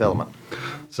economic development.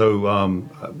 So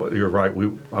you're right.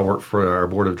 I work for our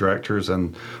board of directors,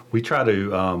 and we try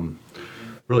to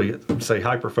really say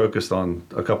hyper-focused on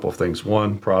a couple of things.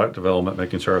 One, product development,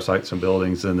 making sure our sites and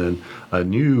buildings, and then a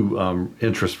new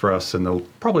interest for us in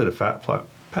probably the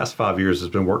past 5 years has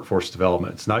been workforce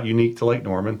development. It's not unique to Lake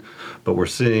Norman, but we're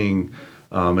seeing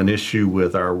an issue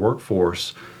with our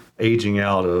workforce aging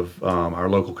out of our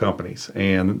local companies,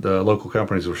 and the local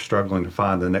companies are struggling to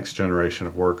find the next generation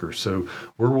of workers. So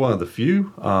we're one of the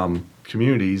few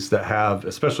communities that have,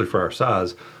 especially for our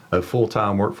size, a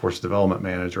full-time workforce development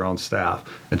manager on staff,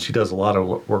 and she does a lot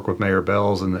of work with Mayor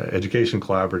Bales and the Education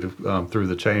Collaborative through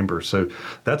the Chamber. So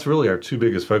that's really our 2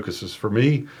 biggest focuses. For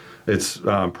me, it's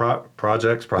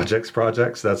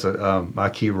projects. That's my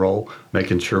key role,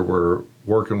 making sure we're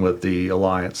working with the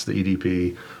Alliance, the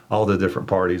EDP, all the different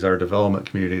parties, our development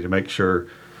community, to make sure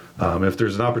if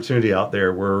there's an opportunity out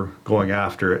there, we're going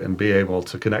after it and be able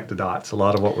to connect the dots. A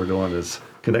lot of what we're doing is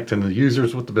connecting the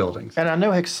users with the buildings. And I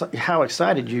know how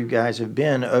excited you guys have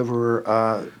been over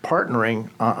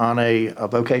partnering on a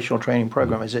vocational training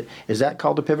program. Is that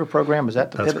called the Pivot program? Is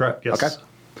that the That's Pivot? correct, yes. Okay.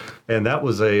 And that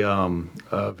was a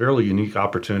fairly unique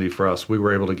opportunity for us. We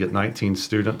were able to get 19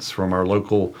 students from our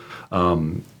local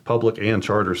public and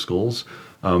charter schools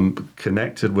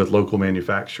connected with local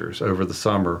manufacturers over the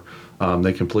summer.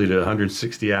 They completed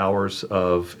 160 hours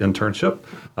of internship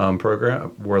program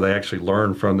where they actually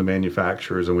learned from the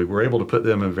manufacturers, and we were able to put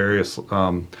them in various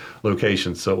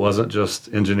locations. So it wasn't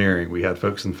just engineering. We had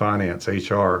folks in finance,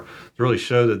 HR, to really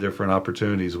show the different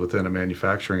opportunities within a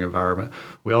manufacturing environment.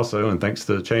 We also, and thanks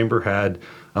to the Chamber, had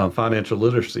financial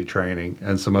literacy training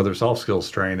and some other soft skills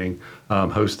training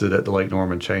hosted at the Lake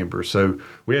Norman Chamber. So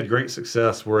we had great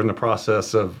success. We're in the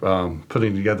process of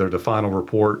putting together the final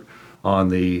report on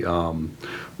the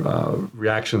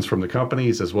reactions from the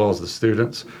companies as well as the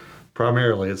students.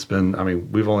 Primarily, it's been,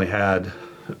 we've only had,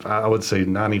 I would say,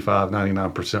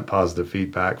 99% positive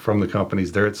feedback from the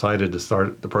companies. They're excited to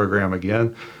start the program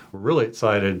again. We're really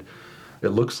excited. It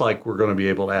looks like we're going to be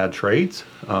able to add trades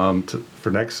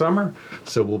for next summer.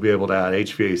 So we'll be able to add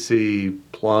HVAC,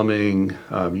 plumbing,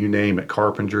 you name it,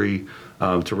 carpentry,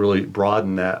 to really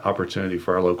broaden that opportunity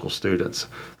for our local students.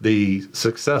 The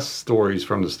success stories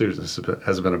from the students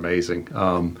has been amazing.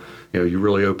 You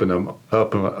really opened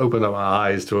up my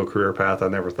eyes to a career path I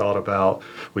never thought about.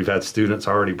 We've had students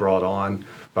already brought on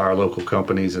by our local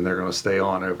companies, and they're going to stay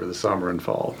on over the summer and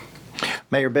fall.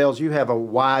 Mayor Bales, you have a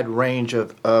wide range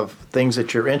of things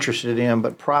that you're interested in,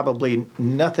 but probably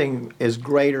nothing is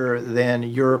greater than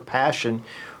your passion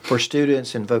for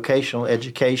students and vocational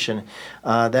education.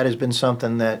 That has been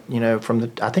something that,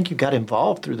 I think you got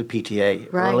involved through the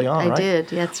PTA early on, right? I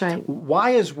did. Yeah, that's right.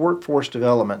 Why is workforce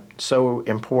development so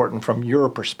important from your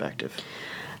perspective?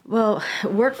 Well,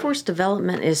 workforce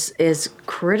development is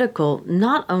critical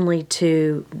not only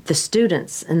to the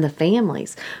students and the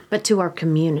families, but to our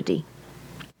community,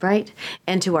 right?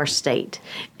 And to our state.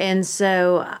 And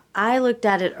so I looked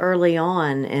at it early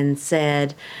on and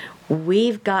said,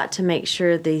 we've got to make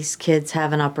sure these kids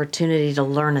have an opportunity to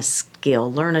learn a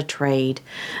skill, learn a trade,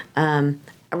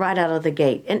 right out of the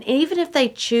gate. And even if they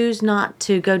choose not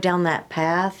to go down that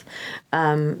path,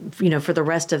 for the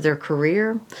rest of their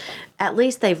career, at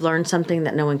least they've learned something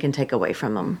that no one can take away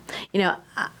from them.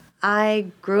 I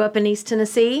grew up in East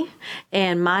Tennessee,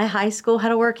 and my high school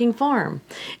had a working farm,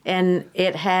 and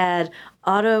it had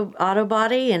auto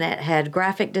body, and it had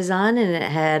graphic design, and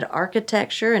it had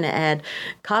architecture, and it had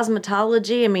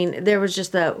cosmetology. There was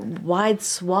just a wide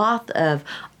swath of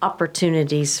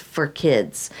opportunities for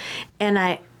kids. And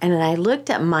I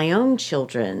looked at my own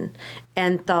children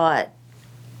and thought,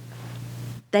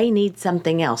 they need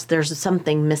something else. There's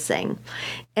something missing.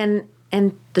 And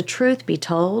the truth be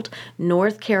told,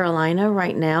 North Carolina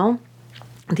right now,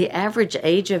 the average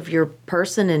age of your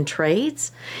person in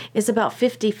trades is about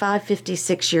 55,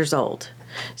 56 years old.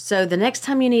 So the next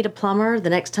time you need a plumber, the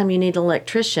next time you need an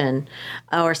electrician,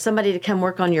 or somebody to come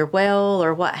work on your well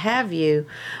or what have you,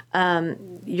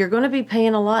 you're going to be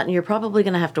paying a lot, and you're probably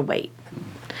going to have to wait.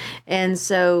 And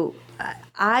so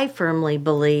I firmly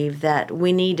believe that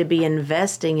we need to be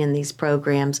investing in these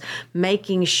programs,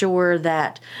 making sure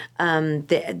that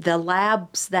the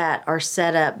labs that are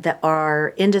set up that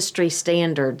are industry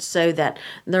standards, so that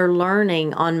they're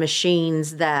learning on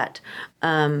machines that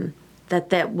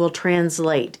will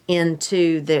translate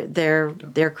into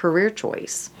their career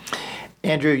choice.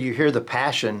 Andrew, you hear the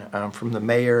passion from the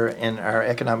mayor and our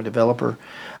economic developer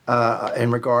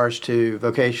in regards to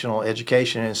vocational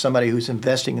education, and somebody who's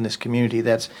investing in this community.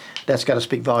 That's got to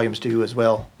speak volumes to you as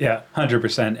well. Yeah,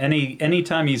 100%.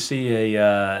 Anytime you see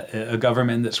a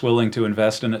government that's willing to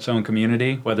invest in its own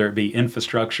community, whether it be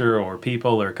infrastructure or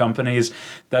people or companies,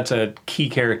 that's a key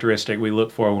characteristic we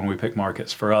look for when we pick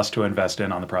markets for us to invest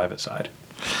in on the private side.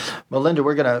 Melinda,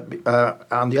 we're going to,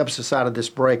 on the opposite side of this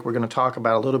break, we're going to talk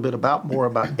about a little bit more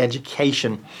about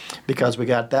education, because we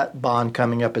got that bond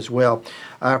coming up as well.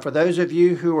 For those of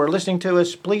you who are listening to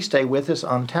us, please stay with us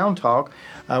on Town Talk.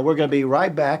 We're going to be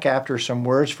right back after some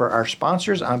words for our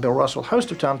sponsors. I'm Bill Russell, host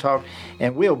of Town Talk,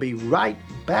 and we'll be right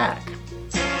back.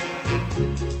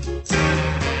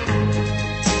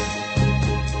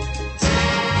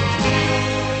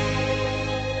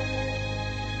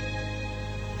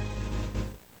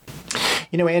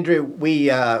 Andrew,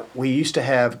 we used to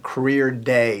have career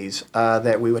days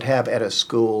that we would have at a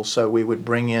school. So we would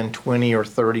bring in 20 or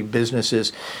 30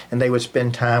 businesses, and they would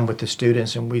spend time with the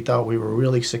students, and we thought we were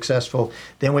really successful.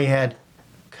 Then we had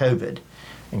COVID,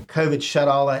 and COVID shut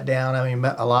all that down.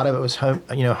 A lot of it was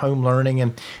home learning,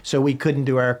 and so we couldn't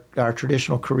do our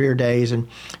traditional career days. And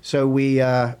so we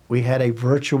had a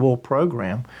virtual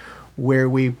program where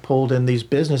we pulled in these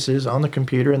businesses on the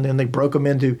computer, and then they broke them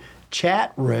into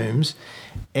chat rooms.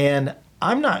 And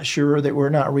I'm not sure that we're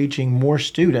not reaching more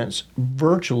students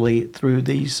virtually through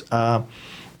these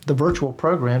the virtual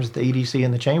programs that the EDC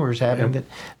and the Chamber is having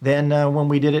than when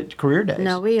we did it Career Days.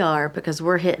 No, we are, because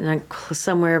we're hitting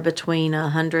somewhere between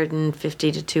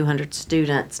 150 to 200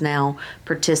 students now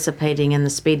participating in the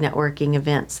speed networking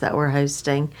events that we're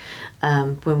hosting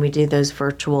when we do those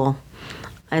virtual.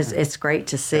 It's great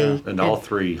to see. And all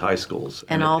three high schools.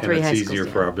 And all three high schools. It's easier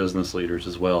for our business leaders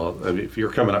as well. I mean, if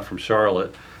you're coming up from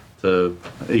Charlotte,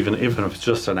 even if it's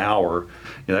just an hour,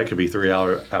 that could be 3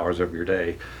 hours of your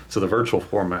day. So the virtual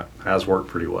format has worked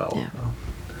pretty well. Yeah.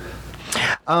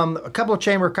 A couple of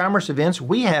Chamber of Commerce events.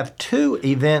 We have 2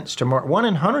 events tomorrow. One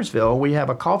in Huntersville. We have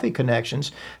a Coffee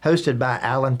Connections hosted by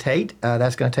Alan Tate.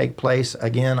 That's going to take place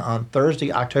again on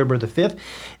Thursday, October the 5th,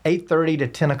 8:30 to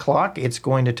 10 o'clock. It's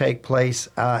going to take place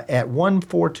at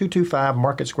 14225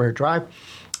 Market Square Drive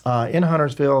in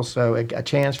Huntersville. So a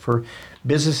chance for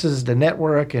businesses to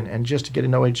network and just to get to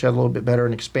know each other a little bit better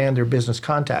and expand their business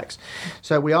contacts.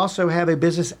 So we also have a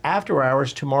business after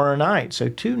hours tomorrow night. So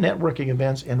 2 networking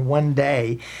events in one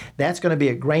day. That's going to be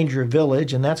at Granger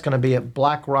Village, and that's going to be at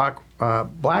Black Rock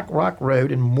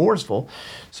Road in Mooresville.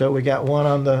 So we got one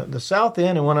on the south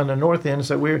end and one on the north end.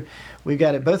 So we've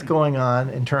got it both going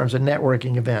on in terms of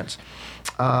networking events.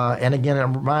 And again, I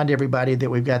remind everybody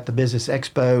that we've got the Business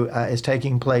Expo is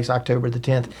taking place October the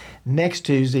 10th, next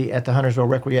Tuesday at the Huntersville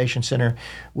Recreation Center.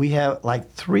 We have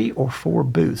like 3 or 4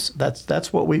 booths.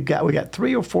 That's what we've got. We got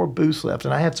 3 or 4 booths left.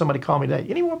 And I had somebody call me today.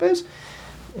 Any more booths?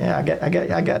 Yeah, I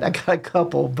got a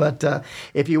couple. But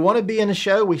if you want to be in the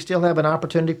show, we still have an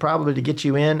opportunity probably to get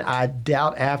you in. I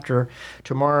doubt after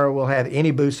tomorrow we'll have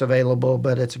any booths available,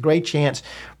 but it's a great chance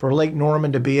for Lake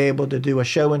Norman to be able to do a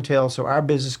show and tell, so our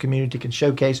business community can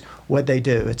showcase what they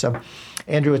do.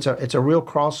 Andrew, it's a real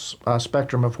cross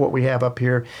spectrum of what we have up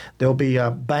here. There'll be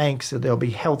banks, there'll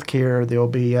be healthcare,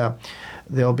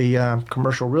 there'll be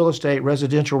commercial real estate,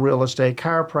 residential real estate,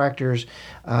 chiropractors,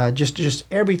 just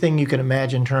everything you can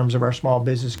imagine in terms of our small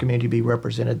business community be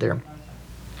represented there.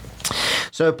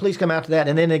 So please come out to that.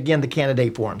 And then again, the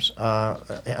candidate forums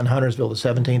in Huntersville, the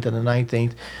 17th and the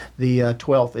 19th, the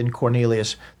 12th in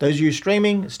Cornelius. Those of you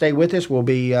streaming, stay with us. We'll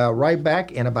be right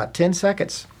back in about 10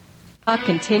 seconds.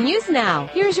 Continues now.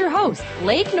 Here's your host,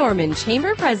 Lake Norman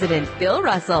Chamber President Bill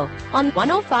Russell on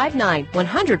 105.9,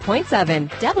 100.7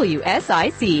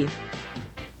 WSIC.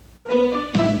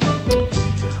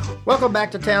 Welcome back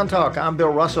to Town Talk. I'm Bill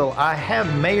Russell. I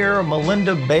have Mayor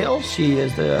Melinda Bales. She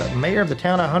is the mayor of the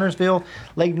town of Huntersville,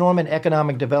 Lake Norman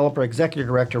Economic Developer, Executive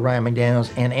Director Ryan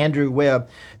McDaniels, and Andrew Webb,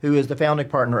 who is the founding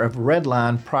partner of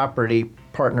Redline Property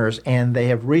Partners, and they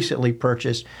have recently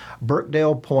purchased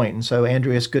Birkdale Point. And so,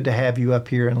 Andrew, it's good to have you up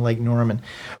here in Lake Norman.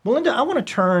 Melinda, I want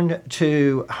to turn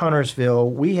to Huntersville.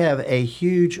 We have a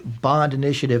huge bond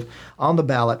initiative on the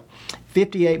ballot.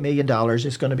 $58 million.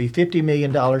 It's going to be $50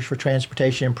 million for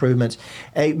transportation improvements,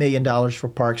 $8 million for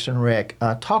Parks and Rec.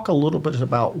 Talk a little bit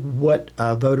about what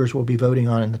voters will be voting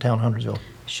on in the town of Huntersville.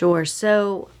 Sure.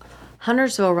 So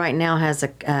Huntersville right now has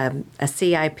a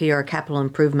CIP, or a capital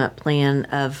improvement plan,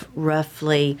 of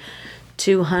roughly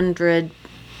 $220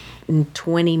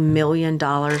 million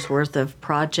worth of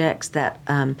projects that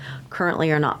currently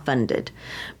are not funded.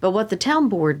 But what the town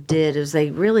board did is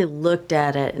they really looked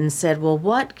at it and said, well,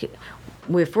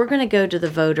 if we're going to go to the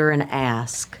voter and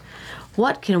ask,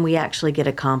 what can we actually get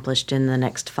accomplished in the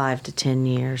next 5 to 10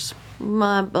 years?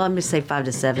 Let me say 5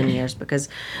 to 7 years, because,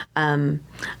 and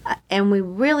we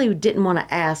really didn't want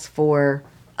to ask for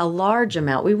a large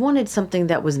amount. We wanted something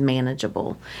that was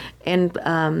manageable. And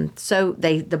so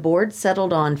the board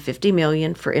settled on $50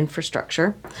 million for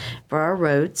infrastructure for our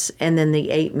roads, and then the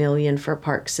 $8 million for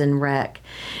Parks and Rec.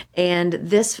 And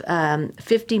this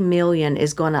 $50 million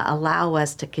is going to allow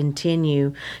us to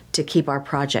continue to keep our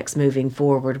projects moving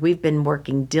forward. We've been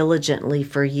working diligently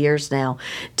for years now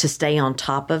to stay on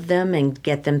top of them and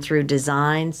get them through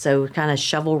design. So kind of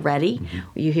shovel ready.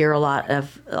 Mm-hmm. You hear a lot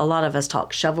of us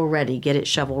talk shovel ready, get it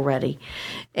shovel ready.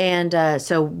 And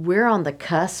so we're on the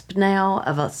cusp now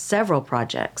of several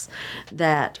projects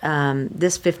that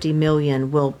this $50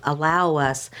 million will allow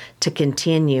us to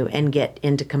continue and get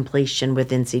into completion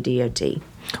with NCDOT.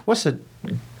 What's the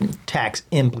tax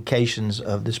implications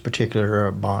of this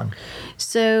particular bond?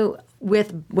 So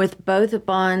with both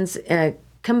bonds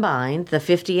combined, the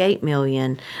 $58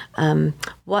 million,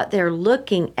 what they're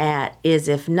looking at is,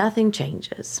 if nothing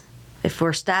changes, if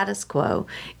we're status quo,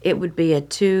 it would be a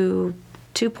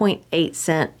 2.8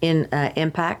 cent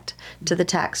impact to the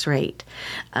tax rate.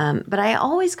 But I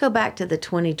always go back to the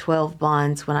 2012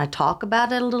 bonds when I talk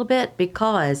about it a little bit,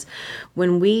 because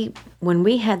when we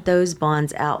had those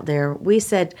bonds out there, we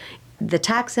said the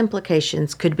tax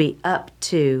implications could be up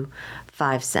to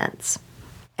 5 cents,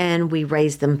 and we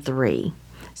raised them 3.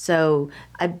 So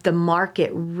the market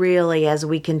really, as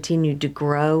we continued to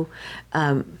grow,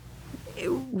 it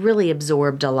really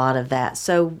absorbed a lot of that.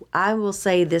 So I will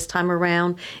say this time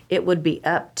around, it would be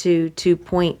up to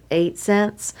 2.8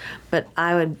 cents, but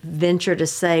I would venture to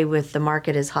say with the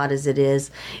market as hot as it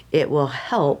is, it will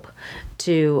help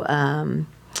to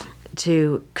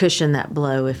cushion that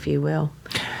blow, if you will.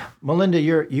 Melinda,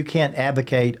 you can't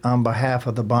advocate on behalf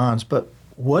of the bonds, but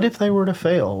what if they were to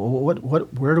fail?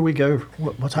 Where do we go?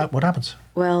 What happens?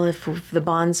 Well, if the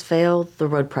bonds fail, the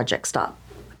road projects stop,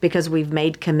 because we've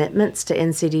made commitments to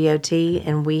NCDOT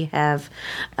and we have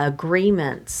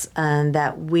agreements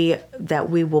that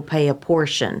we will pay a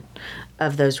portion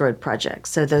of those road projects.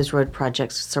 So those road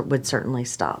projects would certainly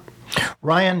stop.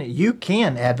 Ryan, you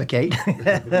can advocate,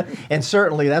 and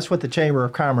certainly that's what the Chamber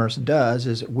of Commerce does.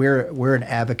 Is we're an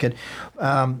advocate,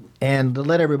 and to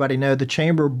let everybody know, the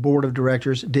Chamber Board of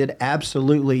Directors did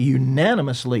absolutely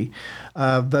unanimously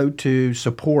vote to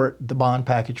support the bond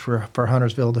package for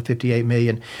Huntersville, the $58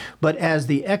 million. But as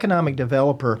the economic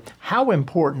developer, how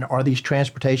important are these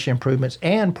transportation improvements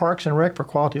and Parks and Rec for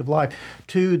quality of life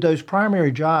to those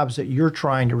primary jobs that you're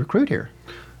trying to recruit here?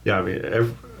 Yeah,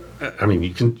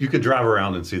 you could drive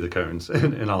around and see the cones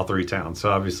in all three towns.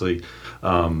 So obviously,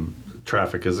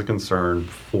 traffic is a concern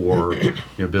for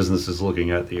businesses looking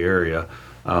at the area.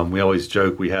 We always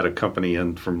joke, we had a company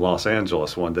in from Los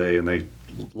Angeles one day, and they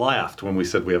laughed when we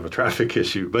said we have a traffic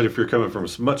issue. But if you're coming from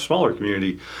a much smaller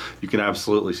community, you can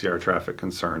absolutely see our traffic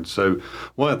concerns. So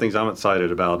one of the things I'm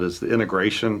excited about is the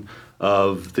integration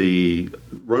of the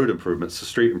road improvements, the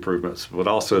street improvements, but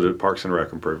also the Parks and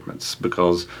Rec improvements.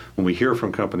 Because when we hear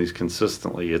from companies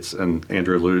consistently, and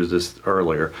Andrew alluded to this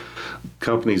earlier,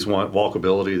 companies want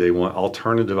walkability, they want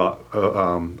alternative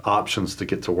options to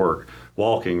get to work.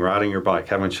 Walking, riding your bike,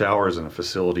 having showers in a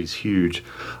facility is huge.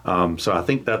 So I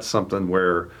think that's something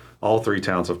where all three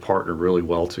towns have partnered really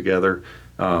well together.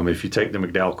 If you take the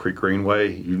McDowell Creek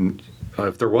Greenway,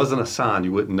 if there wasn't a sign,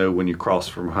 you wouldn't know when you cross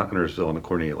from Huntersville into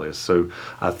Cornelius. So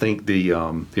I think the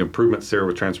improvements there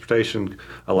with transportation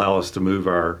allow us to move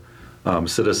our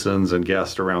citizens and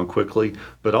guests around quickly,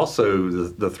 but also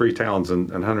the three towns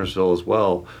and Huntersville as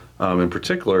well. In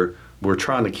particular, we're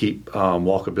trying to keep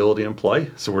walkability in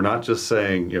play. So we're not just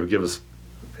saying, give us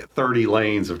 30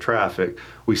 lanes of traffic.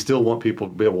 We still want people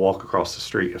to be able to walk across the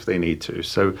street if they need to.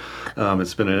 So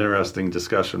it's been an interesting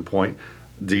discussion point.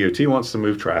 DOT wants to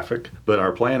move traffic, but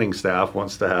our planning staff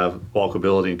wants to have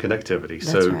walkability and connectivity.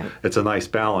 That's so right. It's a nice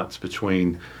balance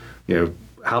between,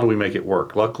 how do we make it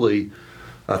work? Luckily,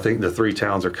 I think the three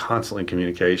towns are constantly in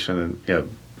communication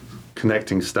and,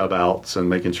 connecting stub outs and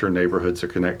making sure neighborhoods are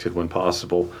connected when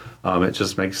possible.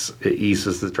 It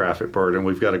eases the traffic burden.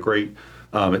 We've got a great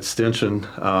extension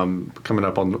coming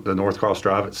up on the North Cross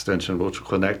Drive extension, which will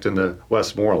connect into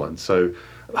Westmoreland. So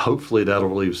hopefully that'll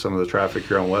relieve some of the traffic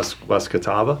here on West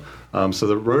Catawba. So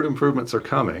the road improvements are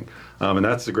coming. And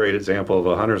that's a great example of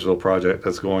a Huntersville project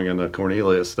that's going into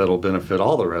Cornelius that'll benefit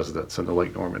all the residents in the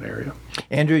Lake Norman area.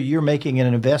 Andrew, you're making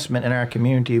an investment in our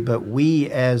community, but we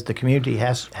as the community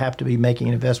have to be making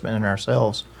an investment in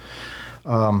ourselves.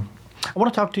 I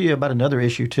want to talk to you about another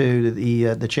issue, too.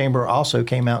 The Chamber also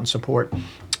came out in support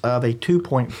of a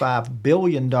 $2.5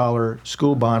 billion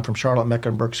school bond from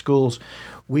Charlotte-Mecklenburg Schools.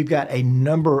 We've got a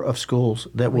number of schools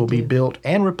that will be built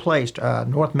and replaced.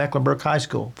 North Mecklenburg High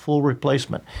School, full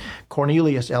replacement.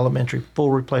 Cornelius Elementary,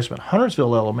 full replacement.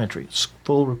 Huntersville Elementary,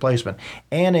 full replacement.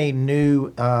 And a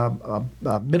new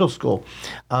middle school.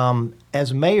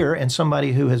 As mayor and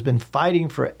somebody who has been fighting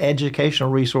for educational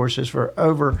resources for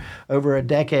over a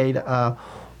decade,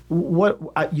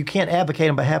 you can't advocate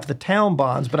on behalf of the town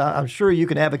bonds, but I'm sure you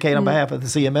can advocate on behalf of the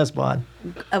CMS bond.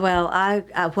 Well,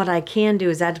 what I can do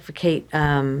is advocate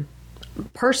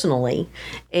personally,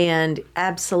 and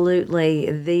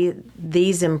absolutely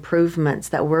these improvements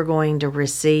that we're going to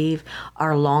receive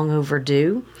are long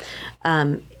overdue.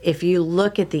 If you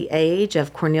look at the age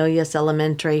of Cornelius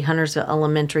Elementary, Huntersville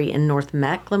Elementary, and North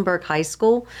Mecklenburg High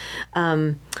School,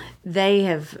 they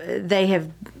have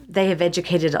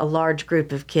educated a large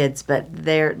group of kids, but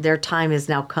their time has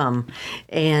now come.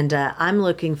 And I'm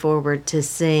looking forward to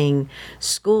seeing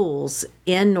schools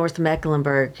in North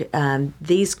Mecklenburg,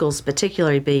 these schools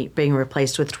particularly being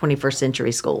replaced with 21st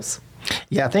century schools.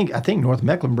 Yeah, I think North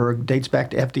Mecklenburg dates back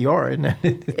to FDR, isn't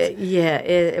it?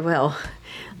 Yeah, well,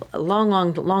 a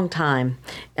long time.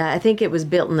 I think it was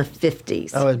built in the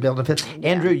 50s. Oh, it was built in the 50s.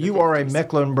 Andrew, you are a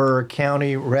Mecklenburg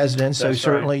County resident, so That's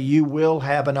certainly right. you will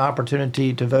have an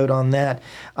opportunity to vote on that.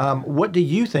 What do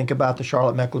you think about the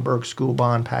Charlotte-Mecklenburg school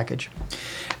bond package?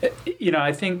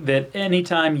 I think that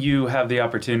anytime you have the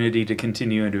opportunity to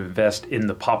continue to invest in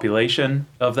the population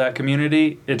of that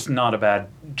community, it's not a bad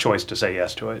choice to say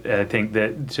yes to it. I think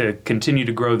that to continue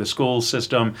to grow the school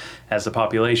system as the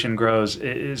population grows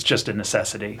is just a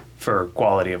necessity for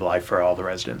quality of life for all the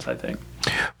residents, I think.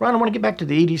 Ron, I want to get back to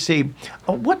the EDC.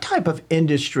 What type of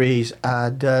industries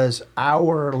does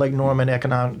our Lake Norman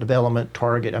Economic Development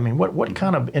target? I mean, what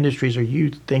kind of industries are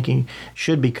you thinking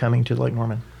should be coming to Lake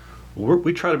Norman?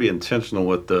 We try to be intentional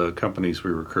with the companies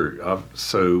we recruit.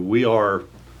 So we are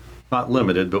not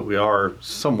limited, but we are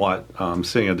somewhat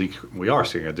seeing a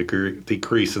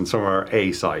decrease in some of our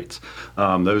A sites.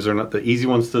 Those are not the easy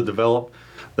ones to develop.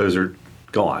 Those are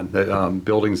gone. The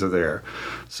buildings are there.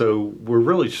 So we're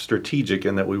really strategic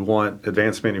in that we want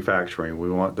advanced manufacturing. We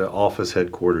want the office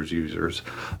headquarters users.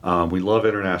 We love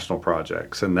international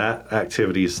projects, and that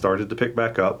activity has started to pick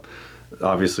back up.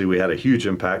 Obviously, we had a huge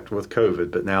impact with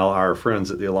COVID, but now our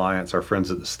friends at the Alliance, our friends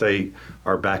at the state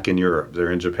are back in Europe.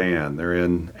 They're in Japan. They're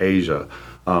in Asia.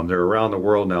 They're around the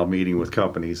world now meeting with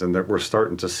companies, and we're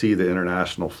starting to see the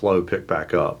international flow pick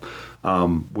back up.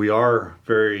 We are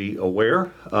very aware,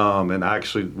 and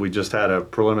actually we just had a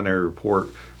preliminary report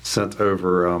sent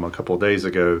over a couple of days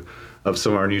ago of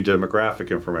some of our new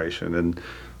demographic information, and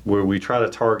where we try to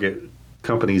target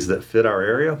companies that fit our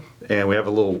area, and we have a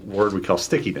little word we call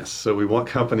stickiness. So we want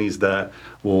companies that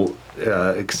will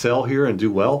excel here and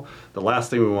do well. The last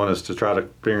thing we want is to try to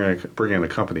bring in a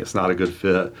company that's not a good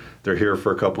fit. They're here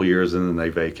for a couple of years and then they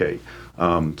vacate.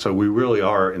 So we really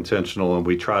are intentional, and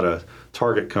we try to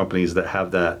target companies that have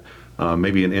that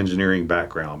maybe an engineering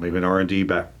background, maybe an R&D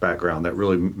background that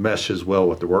really meshes well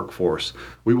with the workforce.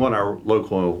 We want our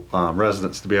local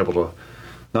residents to be able to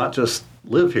not just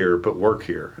live here, but work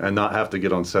here and not have to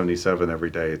get on 77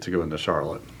 every day to go into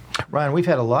Charlotte. Ryan, we've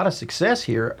had a lot of success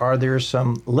here. Are there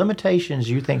some limitations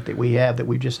you think that we have that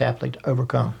we just have to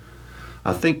overcome?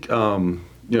 I think,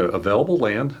 available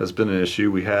land has been an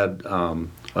issue. We had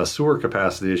a sewer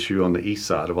capacity issue on the east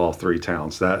side of all three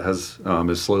towns. That is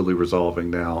slowly resolving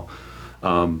now.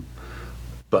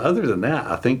 But other than that,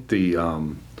 I think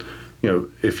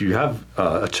if you have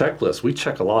a checklist, we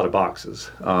check a lot of boxes.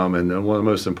 And then one of the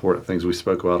most important things we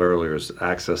spoke about earlier is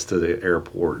access to the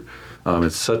airport.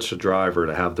 It's such a driver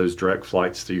to have those direct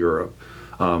flights to Europe,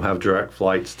 have direct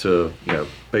flights to,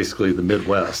 basically the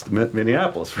Midwest,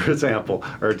 Minneapolis, for example,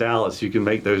 or Dallas. You can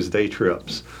make those day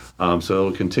trips. So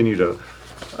it'll continue to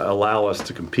allow us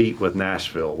to compete with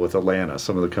Nashville, with Atlanta,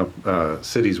 some of the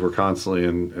cities we're constantly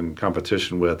in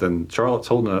competition with. And Charlotte's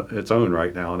holding its own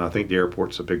right now, and I think the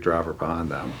airport's a big driver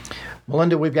behind that.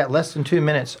 Melinda, we've got less than 2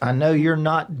 minutes. I know you're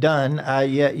not done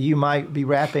yet. You might be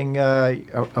wrapping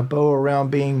a bow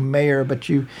around being mayor, but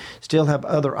you still have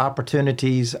other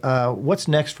opportunities. What's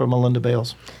next for Melinda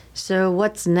Bales? So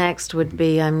what's next would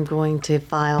be I'm going to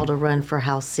file to run for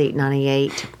House Seat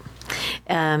 98.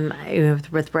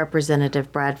 With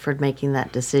Representative Bradford making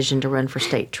that decision to run for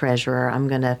state treasurer, I'm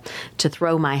going to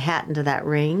throw my hat into that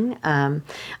ring.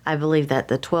 I believe that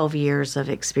the 12 years of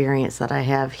experience that I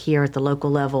have here at the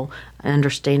local level,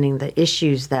 understanding the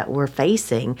issues that we're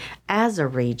facing as a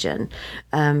region,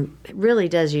 really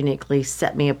does uniquely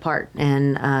set me apart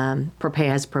and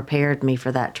has prepared me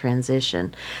for that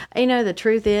transition. The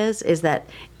truth is that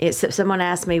someone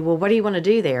asked me, well, what do you want to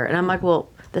do there? And I'm like, well,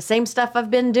 the same stuff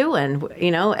I've been doing,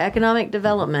 economic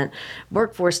development,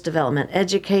 workforce development,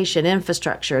 education,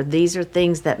 infrastructure. These are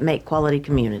things that make quality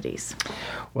communities.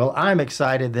 Well, I'm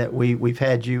excited that we've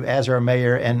had you as our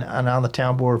mayor and on the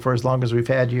town board for as long as we've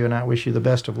had you, and I wish you the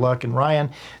best of luck. And Ryan,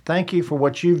 thank you for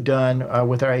what you've done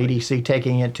with our EDC,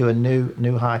 taking it to a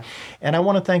new high. And I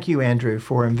want to thank you, Andrew,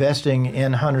 for investing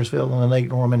in Huntersville and the Lake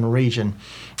Norman region.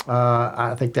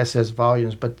 I think that says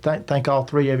volumes, but thank all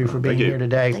three of you for being here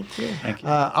today. Thank you. Thank you.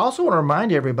 I also want to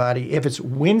remind everybody, if it's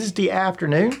Wednesday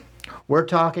afternoon, we're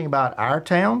talking about our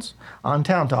towns on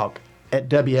Town Talk at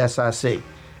WSIC.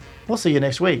 We'll see you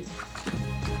next week.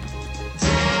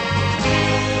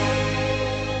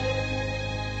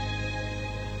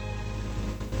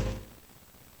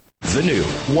 The new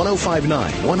 105.9,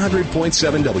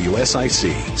 100.7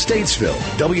 WSIC, Statesville,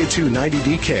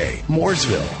 W290DK,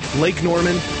 Mooresville, Lake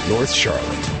Norman, North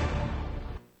Charlotte.